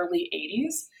and the early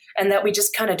 80s, and that we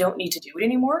just kind of don't need to do it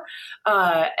anymore.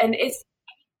 And it's,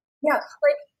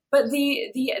 but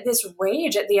this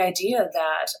rage at the idea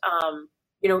that,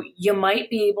 you might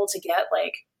be able to get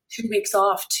 2 weeks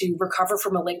off to recover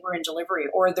from a labor and delivery,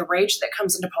 or the rage that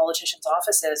comes into politicians'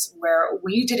 offices, where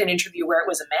we did an interview where it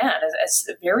was a man,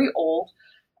 a very old,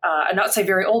 not say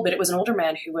very old, but it was an older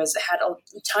man who had a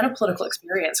ton of political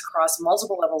experience across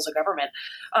multiple levels of government,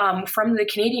 from the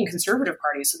Canadian Conservative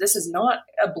Party. So this is not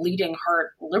a bleeding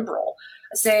heart liberal,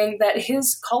 saying that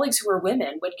his colleagues who are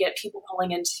women would get people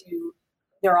calling into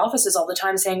their offices all the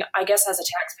time saying, I guess as a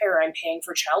taxpayer, I'm paying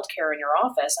for childcare in your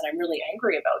office, and I'm really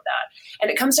angry about that.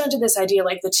 And it comes down to this idea,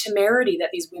 the temerity that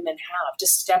these women have to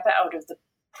step out of the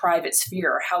private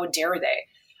sphere. How dare they?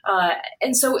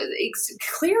 And so it's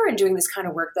clear in doing this kind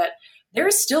of work that there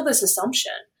is still this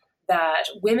assumption that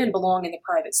women belong in the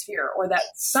private sphere, or that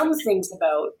some things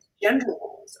about gender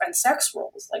roles and sex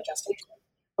roles, like gestation,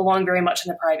 belong very much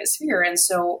in the private sphere. And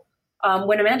so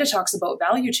when Amanda talks about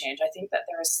value change, I think that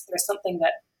there's something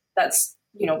that's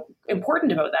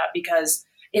important about that, because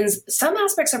in some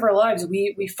aspects of our lives,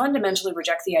 we fundamentally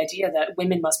reject the idea that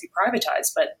women must be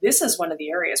privatized. But this is one of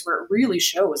the areas where it really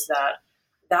shows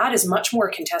that is much more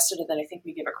contested than I think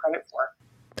we give it credit for.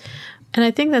 And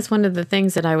I think that's one of the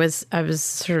things that I was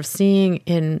sort of seeing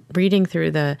in reading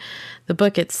through the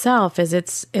book itself is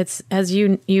it's as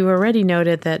you already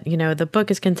noted that, the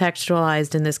book is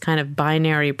contextualized in this kind of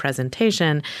binary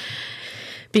presentation,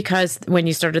 because when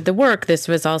you started the work, this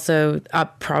was also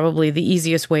probably the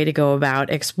easiest way to go about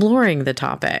exploring the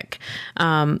topic.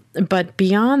 But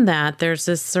beyond that, there's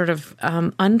this sort of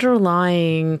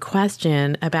underlying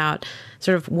question about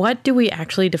sort of what do we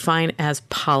actually define as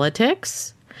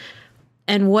politics,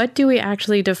 and what do we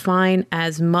actually define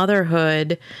as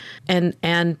motherhood,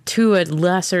 and to a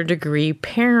lesser degree,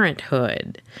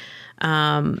 parenthood.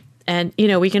 And,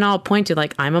 we can all point to,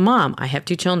 like, I'm a mom. I have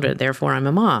 2 children, therefore I'm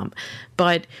a mom.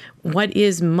 But what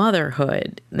is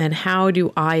motherhood, and how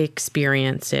do I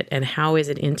experience it, and how is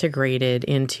it integrated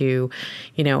into,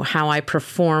 how I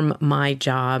perform my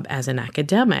job as an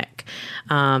academic?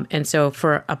 And so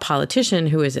for a politician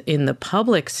who is in the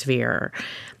public sphere,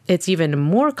 it's even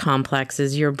more complex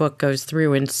as your book goes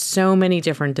through in so many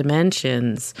different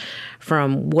dimensions,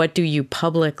 from what do you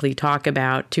publicly talk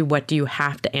about, to what do you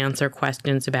have to answer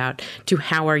questions about, to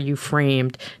how are you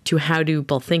framed, to how do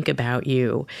people think about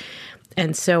you.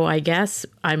 And so I guess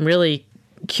I'm really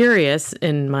curious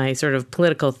in my sort of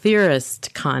political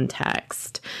theorist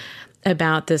context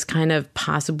about this kind of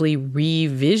possibly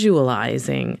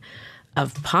revisualizing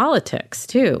of politics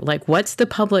too. Like, what's the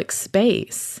public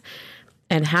space?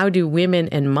 And how do women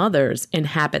and mothers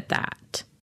inhabit that?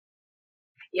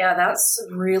 Yeah, that's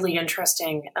really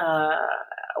interesting.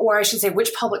 Or I should say,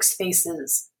 which public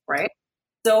spaces, right?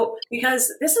 So,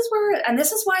 because this is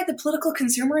why the political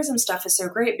consumerism stuff is so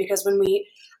great, because when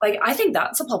I think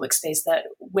that's a public space that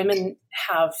women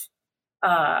have,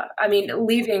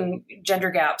 leaving gender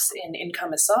gaps in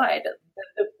income aside,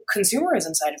 the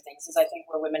consumerism side of things is, I think,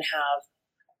 where women have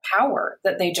power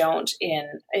that they don't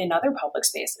in other public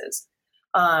spaces.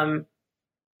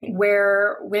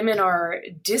 Where women are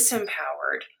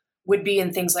disempowered would be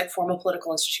in things like formal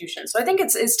political institutions. So I think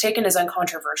it's taken as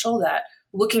uncontroversial that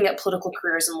looking at political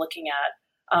careers and looking at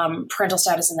parental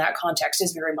status in that context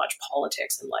is very much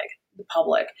politics and like the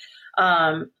public.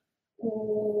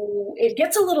 It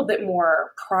gets a little bit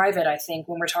more private, I think,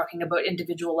 when we're talking about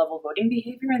individual level voting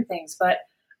behavior and things, but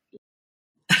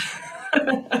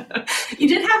you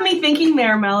did have me thinking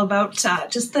there, Mel, about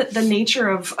just the nature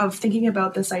of thinking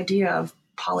about this idea of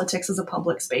politics as a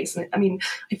public space. And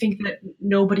I think that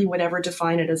nobody would ever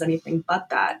define it as anything but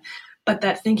that. But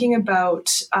that thinking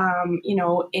about,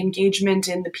 engagement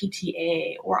in the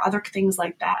PTA or other things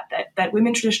like that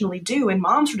women traditionally do and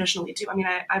moms traditionally do.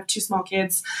 I have 2 small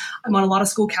kids. I'm on a lot of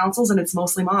school councils, and it's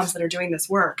mostly moms that are doing this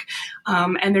work.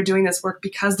 And they're doing this work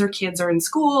because their kids are in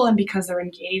school and because they're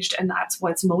engaged, and that's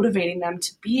what's motivating them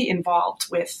to be involved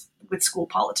with school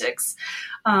politics.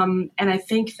 And I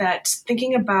think that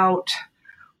thinking about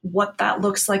what that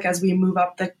looks like as we move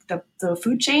up the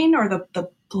food chain or the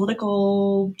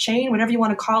political chain, whatever you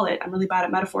want to call it. I'm really bad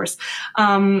at metaphors.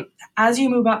 As you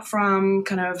move up from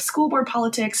kind of school board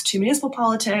politics to municipal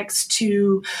politics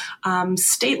to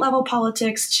state level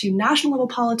politics to national level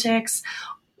politics,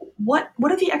 what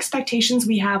are the expectations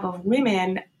we have of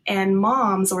women and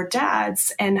moms or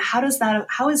dads, and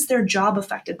how is their job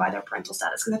affected by their parental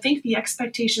status? Because I think the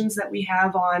expectations that we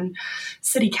have on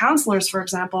city councilors, for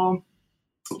example,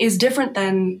 is different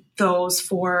than those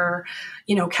for,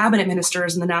 cabinet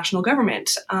ministers in the national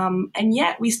government. And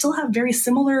yet we still have very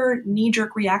similar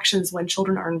knee-jerk reactions when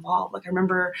children are involved. Like I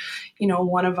remember,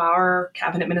 one of our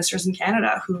cabinet ministers in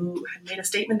Canada who had made a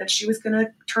statement that she was going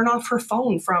to turn off her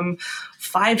phone from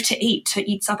 5 to 8 to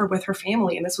eat supper with her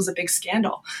family. And this was a big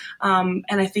scandal. And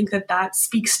I think that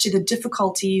speaks to the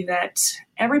difficulty that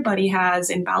everybody has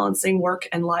in balancing work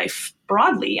and life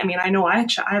broadly. I know I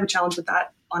have a challenge with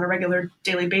that on a regular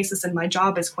daily basis, and my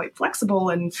job is quite flexible,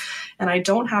 and I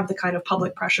don't have the kind of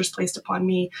public pressures placed upon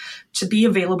me to be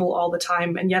available all the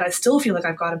time, and yet I still feel like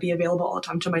I've got to be available all the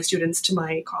time to my students, to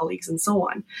my colleagues, and so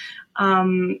on.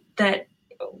 That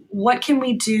what can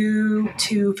we do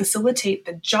to facilitate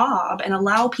the job and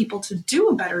allow people to do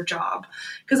a better job?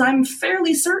 Because I'm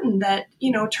fairly certain that,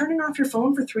 turning off your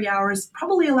phone for 3 hours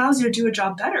probably allows you to do a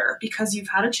job better because you've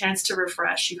had a chance to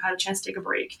refresh, you've had a chance to take a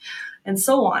break, and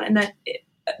so on. And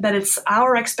that it's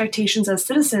our expectations as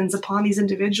citizens upon these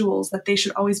individuals that they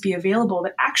should always be available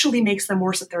that actually makes them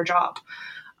worse at their job.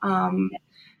 And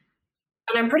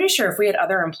I'm pretty sure if we had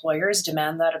other employers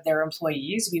demand that of their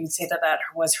employees, we would say that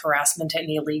was harassment and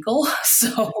illegal.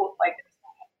 So,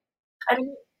 and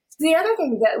the other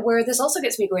thing where this also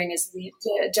gets me going is the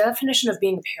definition of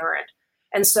being a parent.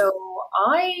 And so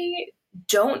I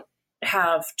don't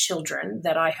have children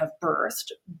that I have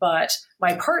birthed, but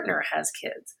my partner has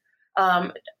kids.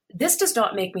 this does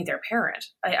not make me their parent.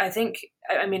 I think,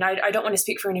 I mean, I don't want to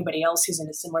speak for anybody else who's in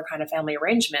a similar kind of family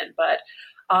arrangement, but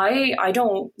I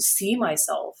don't see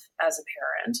myself as a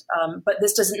parent. But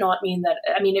this does not mean that,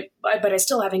 I mean, but I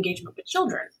still have engagement with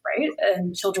children, right?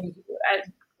 And children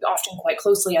often quite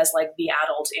closely as like the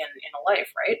adult in a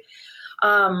life, right?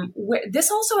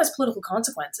 This also has political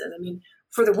consequences. I mean,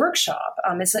 for the workshop,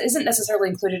 it isn't necessarily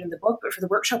included in the book, but for the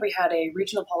workshop, we had a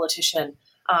regional politician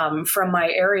from my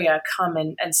area come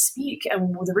and speak.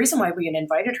 And the reason why we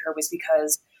invited her was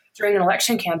because during an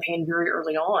election campaign very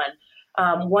early on,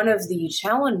 one of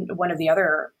the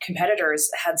other competitors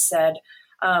had said,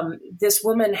 this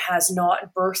woman has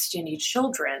not birthed any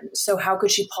children, so how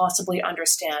could she possibly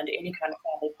understand any kind of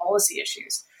family policy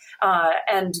issues?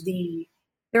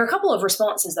 There are a couple of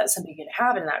responses that somebody could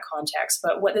have in that context,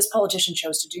 but what this politician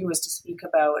chose to do was to speak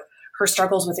about her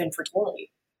struggles with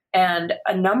infertility. And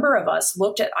a number of us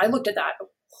I looked at that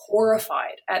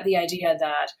horrified at the idea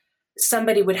that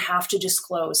somebody would have to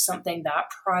disclose something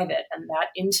that private and that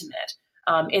intimate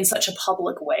in such a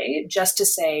public way, just to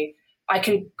say, I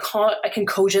can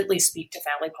cogently speak to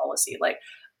family policy. Like,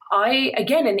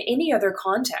 again, in any other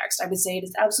context, I would say it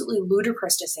is absolutely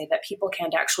ludicrous to say that people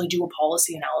can't actually do a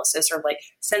policy analysis or like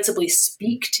sensibly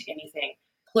speak to anything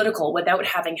political without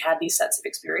having had these sets of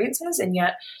experiences. And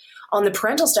yet, on the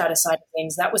parental status side of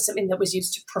things, that was something that was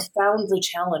used to profoundly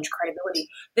challenge credibility.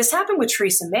 This happened with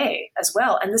Theresa May as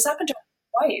well. And this happened to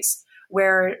her twice,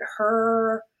 where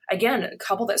her, again, a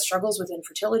couple that struggles with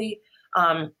infertility,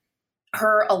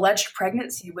 her alleged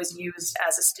pregnancy was used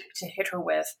as a stick to hit her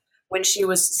with when she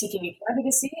was seeking a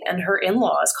candidacy, and her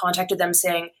in-laws contacted them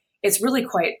saying, it's really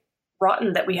quite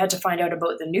rotten that we had to find out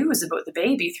about the news about the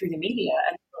baby through the media.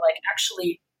 And we're like,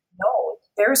 actually, no,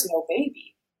 there's no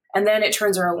baby. And then it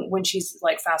turns around when she's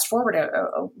like, fast forward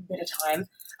a bit of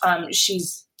time,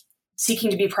 she's seeking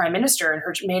to be prime minister, and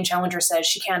her main challenger says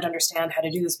she can't understand how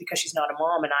to do this because she's not a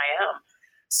mom and I am.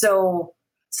 So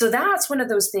that's one of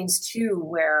those things too,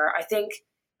 where I think,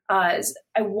 I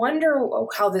wonder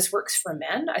how this works for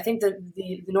men. I think that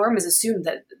the norm is assumed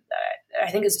that,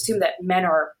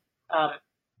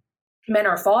 men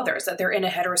are fathers, that they're in a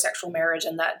heterosexual marriage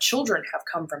and that children have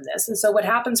come from this. And so what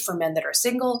happens for men that are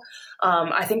single,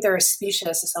 I think there are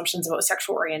specious assumptions about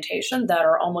sexual orientation that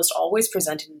are almost always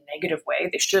presented in a negative way.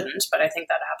 They shouldn't, but I think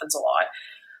that happens a lot.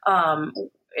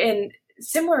 And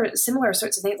similar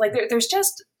sorts of things. Like there's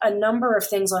just a number of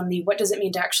things on the, what does it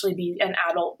mean to actually be an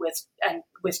adult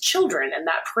with children, and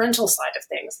that parental side of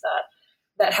things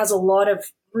that has a lot of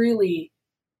really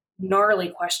gnarly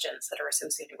questions that are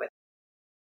associated with it.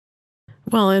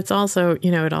 Well, it's also,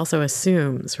 it also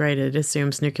assumes, right? It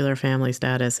assumes nuclear family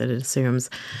status. It assumes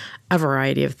a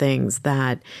variety of things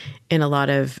that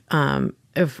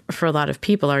for a lot of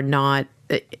people are not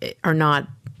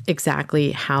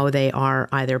exactly how they are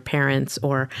either parents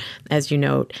or, as you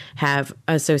note, have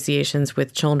associations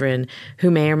with children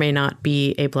who may or may not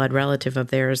be a blood relative of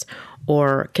theirs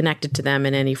or connected to them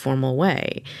in any formal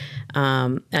way.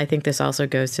 I think this also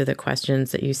goes to the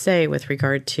questions that you say with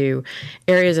regard to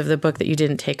areas of the book that you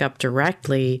didn't take up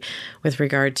directly with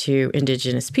regard to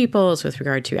Indigenous peoples, with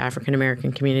regard to African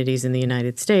American communities in the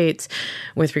United States,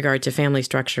 with regard to family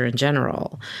structure in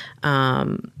general.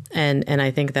 And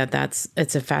I think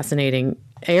it's a fascinating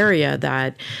area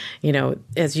that,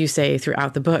 as you say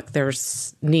throughout the book,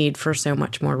 there's need for so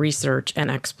much more research and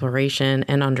exploration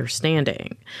and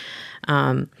understanding.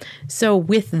 So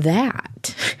with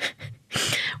that,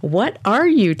 what are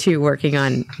you two working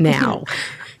on now?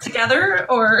 Together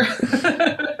or?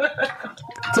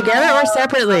 Together or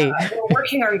separately? We're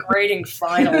working on grading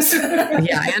finals.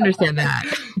 Yeah, I understand that.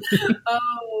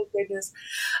 Oh, goodness.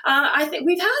 I think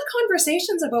we've had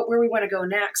conversations about where we want to go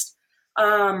next.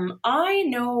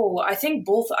 I think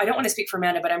both, I don't want to speak for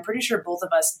Amanda, but I'm pretty sure both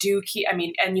of us do keep,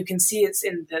 and you can see it's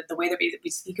in the way that we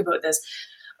speak about this.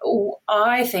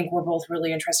 I think we're both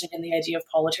really interested in the idea of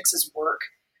politics as work.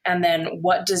 And then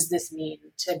what does this mean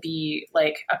to be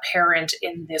like a parent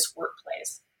in this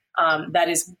workplace that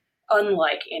is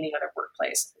unlike any other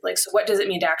workplace? Like, so what does it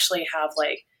mean to actually have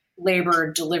like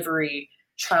labor, delivery,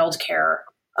 childcare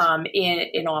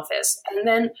in office? And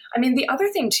then, the other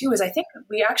thing too is I think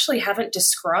we actually haven't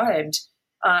described,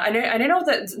 I know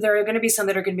that there are going to be some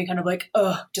that are going to be kind of like,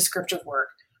 descriptive work.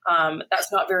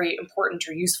 That's not very important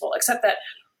or useful, except that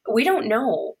we don't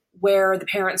know where the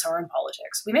parents are in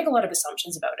politics. We make a lot of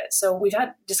assumptions about it. So we've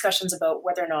had discussions about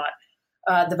whether or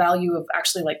not the value of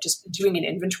actually like just doing an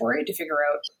inventory to figure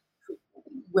out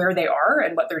where they are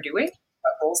and what they're doing,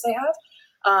 what roles they have.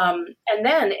 And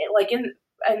then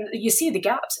and you see the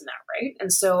gaps in that, right?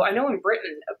 And so I know in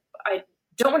Britain,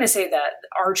 don't want to say that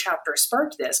our chapter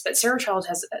sparked this, but Sarah Child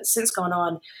has since gone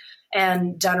on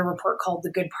and done a report called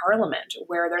The Good Parliament,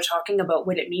 where they're talking about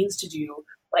what it means to do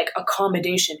like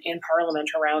accommodation in Parliament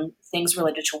around things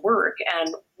related to work,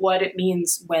 and what it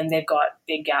means when they've got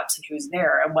big gaps in who's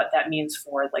there, and what that means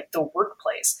for like the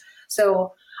workplace.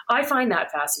 So I find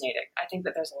that fascinating. I think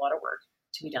that there's a lot of work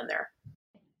to be done there.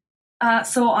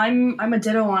 So I'm a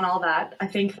ditto on all that. I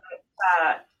think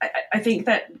that I think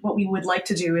that what we would like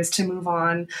to do is to move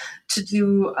on to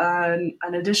do an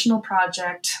additional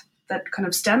project that kind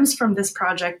of stems from this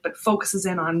project, but focuses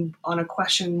in on a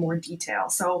question in more detail.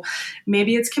 So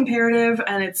maybe it's comparative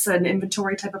and it's an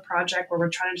inventory type of project where we're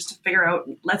trying to just figure out,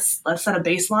 let's set a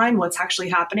baseline. What's actually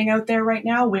happening out there right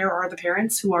now? Where are the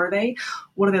parents? Who are they?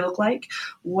 What do they look like?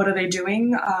 What are they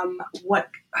doing?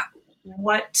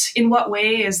 In what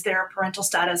way is their parental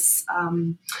status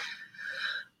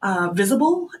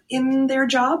visible in their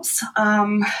jobs?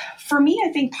 For me,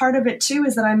 I think part of it too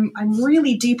is that I'm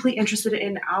really deeply interested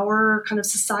in our kind of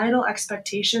societal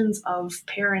expectations of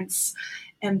parents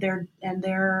and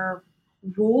their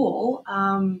role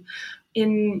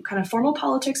in kind of formal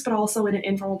politics, but also in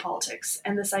informal politics.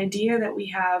 And this idea that we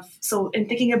have, so in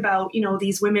thinking about,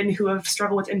 these women who have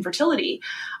struggled with infertility,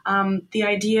 the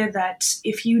idea that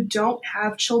if you don't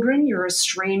have children, you're a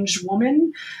strange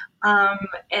woman,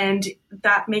 and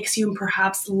that makes you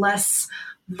perhaps less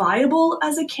viable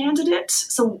as a candidate.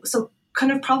 So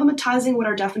kind of problematizing what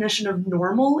our definition of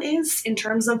normal is in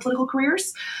terms of political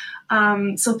careers.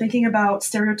 So thinking about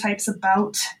stereotypes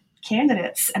about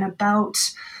candidates and about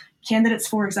candidates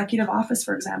for executive office,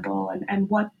 for example, and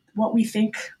what we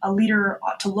think a leader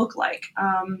ought to look like,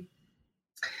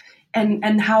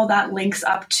 and how that links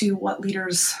up to what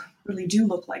leaders really do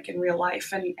look like in real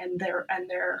life, and their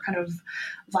kind of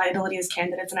viability as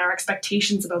candidates and our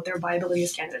expectations about their viability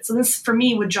as candidates. So this, for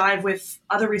me, would jive with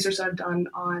other research that I've done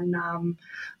on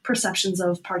perceptions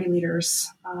of party leaders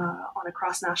on a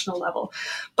cross-national level.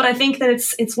 But I think that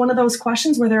it's one of those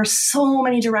questions where there are so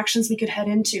many directions we could head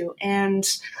into, and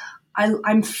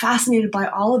I'm fascinated by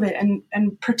all of it,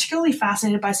 and particularly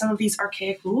fascinated by some of these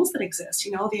archaic rules that exist.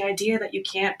 The idea that you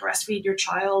can't breastfeed your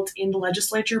child in the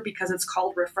legislature because it's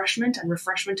called refreshment, and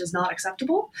refreshment is not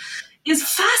acceptable, is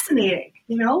fascinating.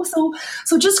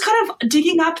 So just kind of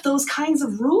digging up those kinds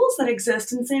of rules that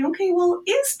exist and saying, okay, well,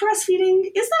 is breastfeeding,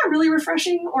 is that really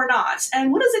refreshing or not?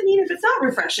 And what does it mean if it's not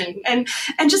refreshing? And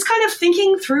just kind of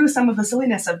thinking through some of the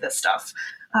silliness of this stuff,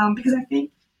 because I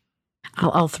think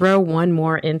I'll throw one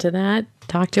more into that.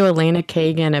 Talk to Elena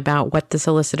Kagan about what the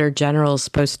Solicitor General is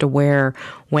supposed to wear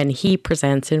when he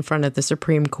presents in front of the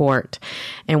Supreme Court,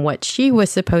 and what she was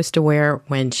supposed to wear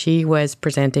when she was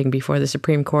presenting before the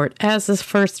Supreme Court as the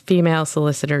first female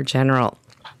Solicitor General.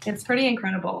 It's pretty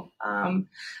incredible.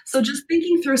 So just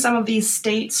thinking through some of these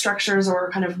state structures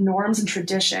or kind of norms and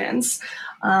traditions,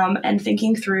 and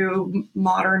thinking through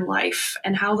modern life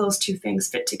and how those two things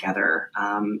fit together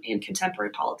in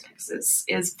contemporary politics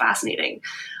is fascinating.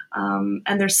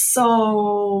 And there's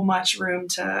so much room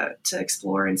to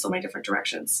explore in so many different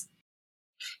directions.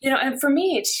 And for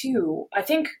me too, I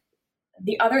think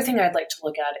the other thing I'd like to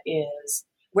look at is,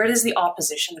 where does the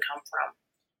opposition come from?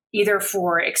 Either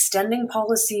for extending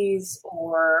policies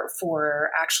or for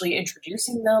actually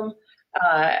introducing them.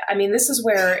 This is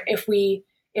where if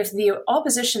the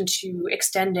opposition to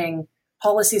extending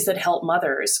policies that help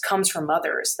mothers comes from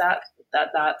mothers, that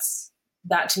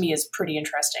to me is pretty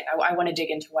interesting. I want to dig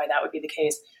into why that would be the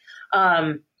case.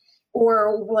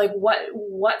 Or like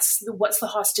what's the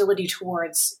hostility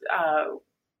towards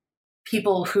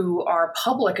people who are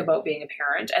public about being a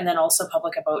parent and then also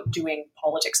public about doing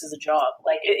politics as a job?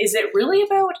 Like, is it really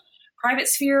about private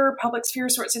sphere, public sphere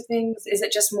sorts of things? Is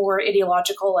it just more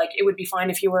ideological? Like, it would be fine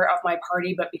if you were of my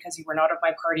party, but because you were not of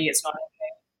my party, it's not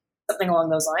okay. Something along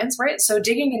those lines, right? So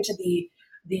digging into the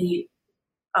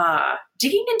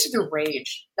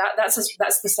rage, that's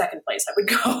the second place I would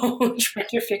go, trying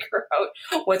to figure out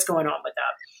what's going on with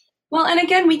that. Well, and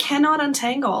again, we cannot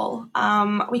untangle.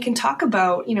 We can talk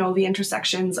about, the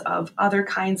intersections of other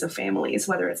kinds of families,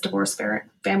 whether it's divorced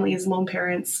families, lone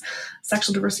parents,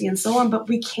 sexual diversity, and so on. But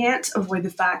we can't avoid the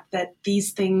fact that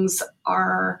these things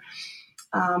are,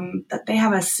 that they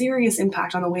have a serious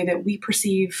impact on the way that we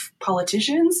perceive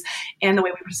politicians and the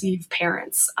way we perceive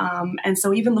parents. And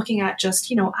so even looking at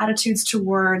just, attitudes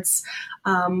towards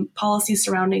policies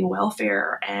surrounding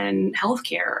welfare and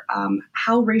healthcare,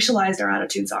 how racialized our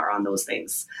attitudes are on those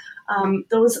things.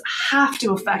 Those have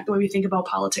to affect the way we think about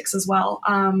politics as well,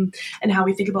 and how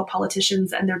we think about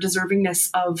politicians and their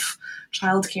deservingness of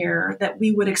childcare that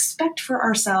we would expect for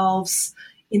ourselves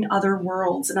in other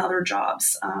worlds and other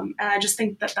jobs. And I just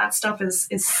think that stuff is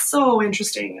so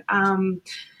interesting,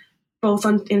 both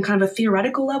in kind of a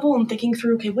theoretical level and thinking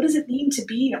through, okay, what does it mean to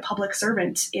be a public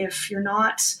servant if you're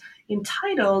not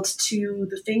entitled to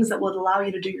the things that would allow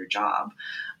you to do your job?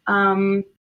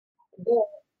 Well,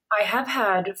 I have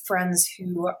had friends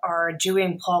who are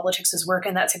doing politics as work,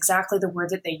 and that's exactly the word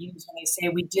that they use when they say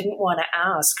we didn't want to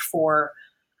ask for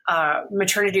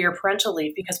maternity or parental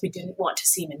leave because we didn't want to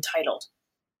seem entitled.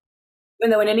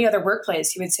 Even though in any other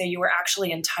workplace, you would say you were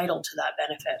actually entitled to that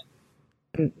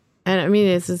benefit. And I mean,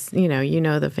 this is, you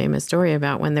know the famous story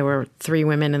about when there were 3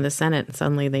 women in the Senate and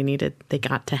suddenly they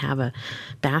got to have a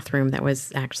bathroom that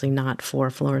was actually not 4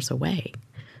 floors away.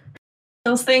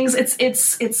 Those things,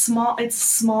 it's small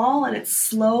and it's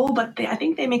slow, but I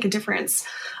think they make a difference.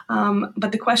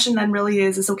 But the question then really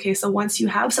is okay, so once you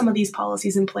have some of these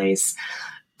policies in place,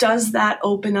 does that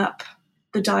open up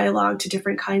the dialogue to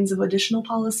different kinds of additional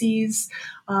policies?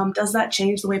 Does that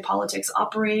change the way politics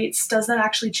operates? Does that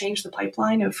actually change the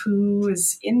pipeline of who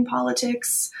is in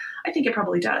politics? I think it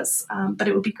probably does. But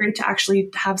it would be great to actually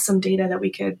have some data that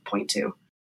we could point to.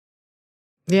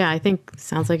 Yeah, I think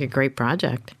sounds like a great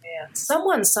project. Yeah.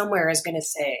 Someone somewhere is going to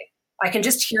say, I can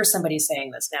just hear somebody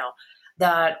saying this now,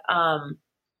 that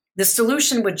the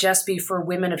solution would just be for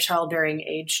women of childbearing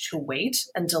age to wait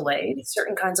and delay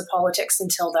certain kinds of politics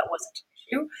until that wasn't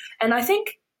an issue. And I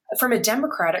think from a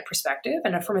democratic perspective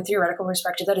and from a theoretical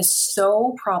perspective, that is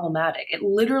so problematic. It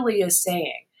literally is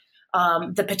saying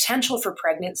the potential for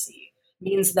pregnancy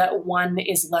means that one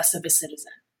is less of a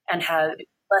citizen and has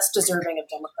less deserving of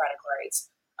democratic rights.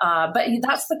 But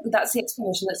that's the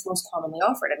explanation that's most commonly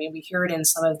offered. I mean, we hear it in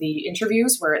some of the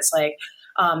interviews where it's like,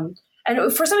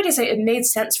 and for somebody to say it made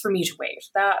sense for me to wait,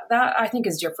 that I think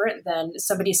is different than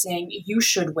somebody saying you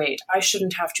should wait. I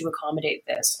shouldn't have to accommodate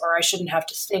this, or I shouldn't have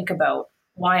to think about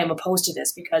why I'm opposed to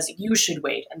this because you should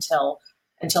wait until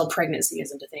pregnancy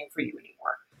isn't a thing for you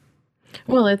anymore.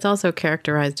 Well, it's also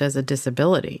characterized as a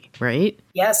disability, right?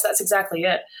 Yes, that's exactly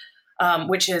it,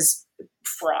 which is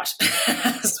fraught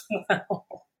as well.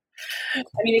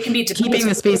 I mean, it can be keeping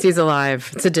the species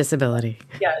alive. It's a disability.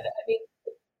 Yeah, I mean,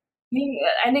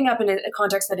 ending up in a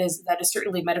context that is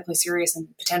certainly medically serious and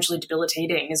potentially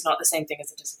debilitating is not the same thing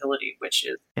as a disability, which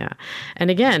is And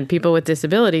again, people with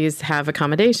disabilities have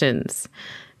accommodations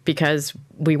because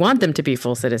we want them to be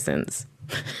full citizens.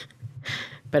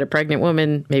 But a pregnant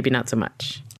woman, maybe not so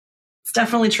much. It's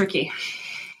definitely tricky.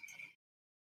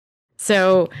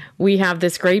 So we have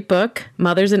this great book,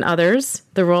 Mothers and Others,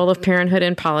 The Role of Parenthood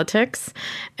in Politics.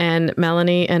 And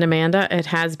Melanie and Amanda, it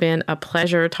has been a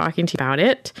pleasure talking to you about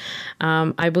it.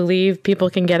 I believe people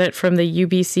can get it from the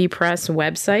UBC Press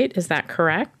website. Is that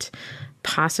correct?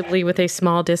 Possibly with a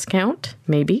small discount,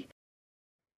 maybe?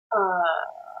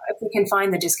 If we can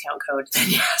find the discount code, then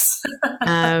yes.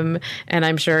 And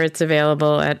I'm sure it's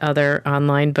available at other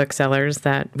online booksellers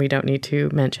that we don't need to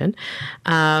mention.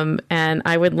 And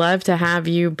I would love to have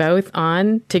you both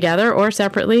on together or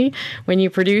separately when you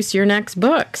produce your next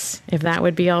books, if that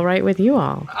would be all right with you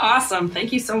all. Awesome.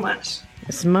 Thank you so much.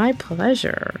 It's my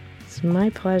pleasure. It's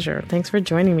my pleasure. Thanks for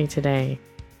joining me today.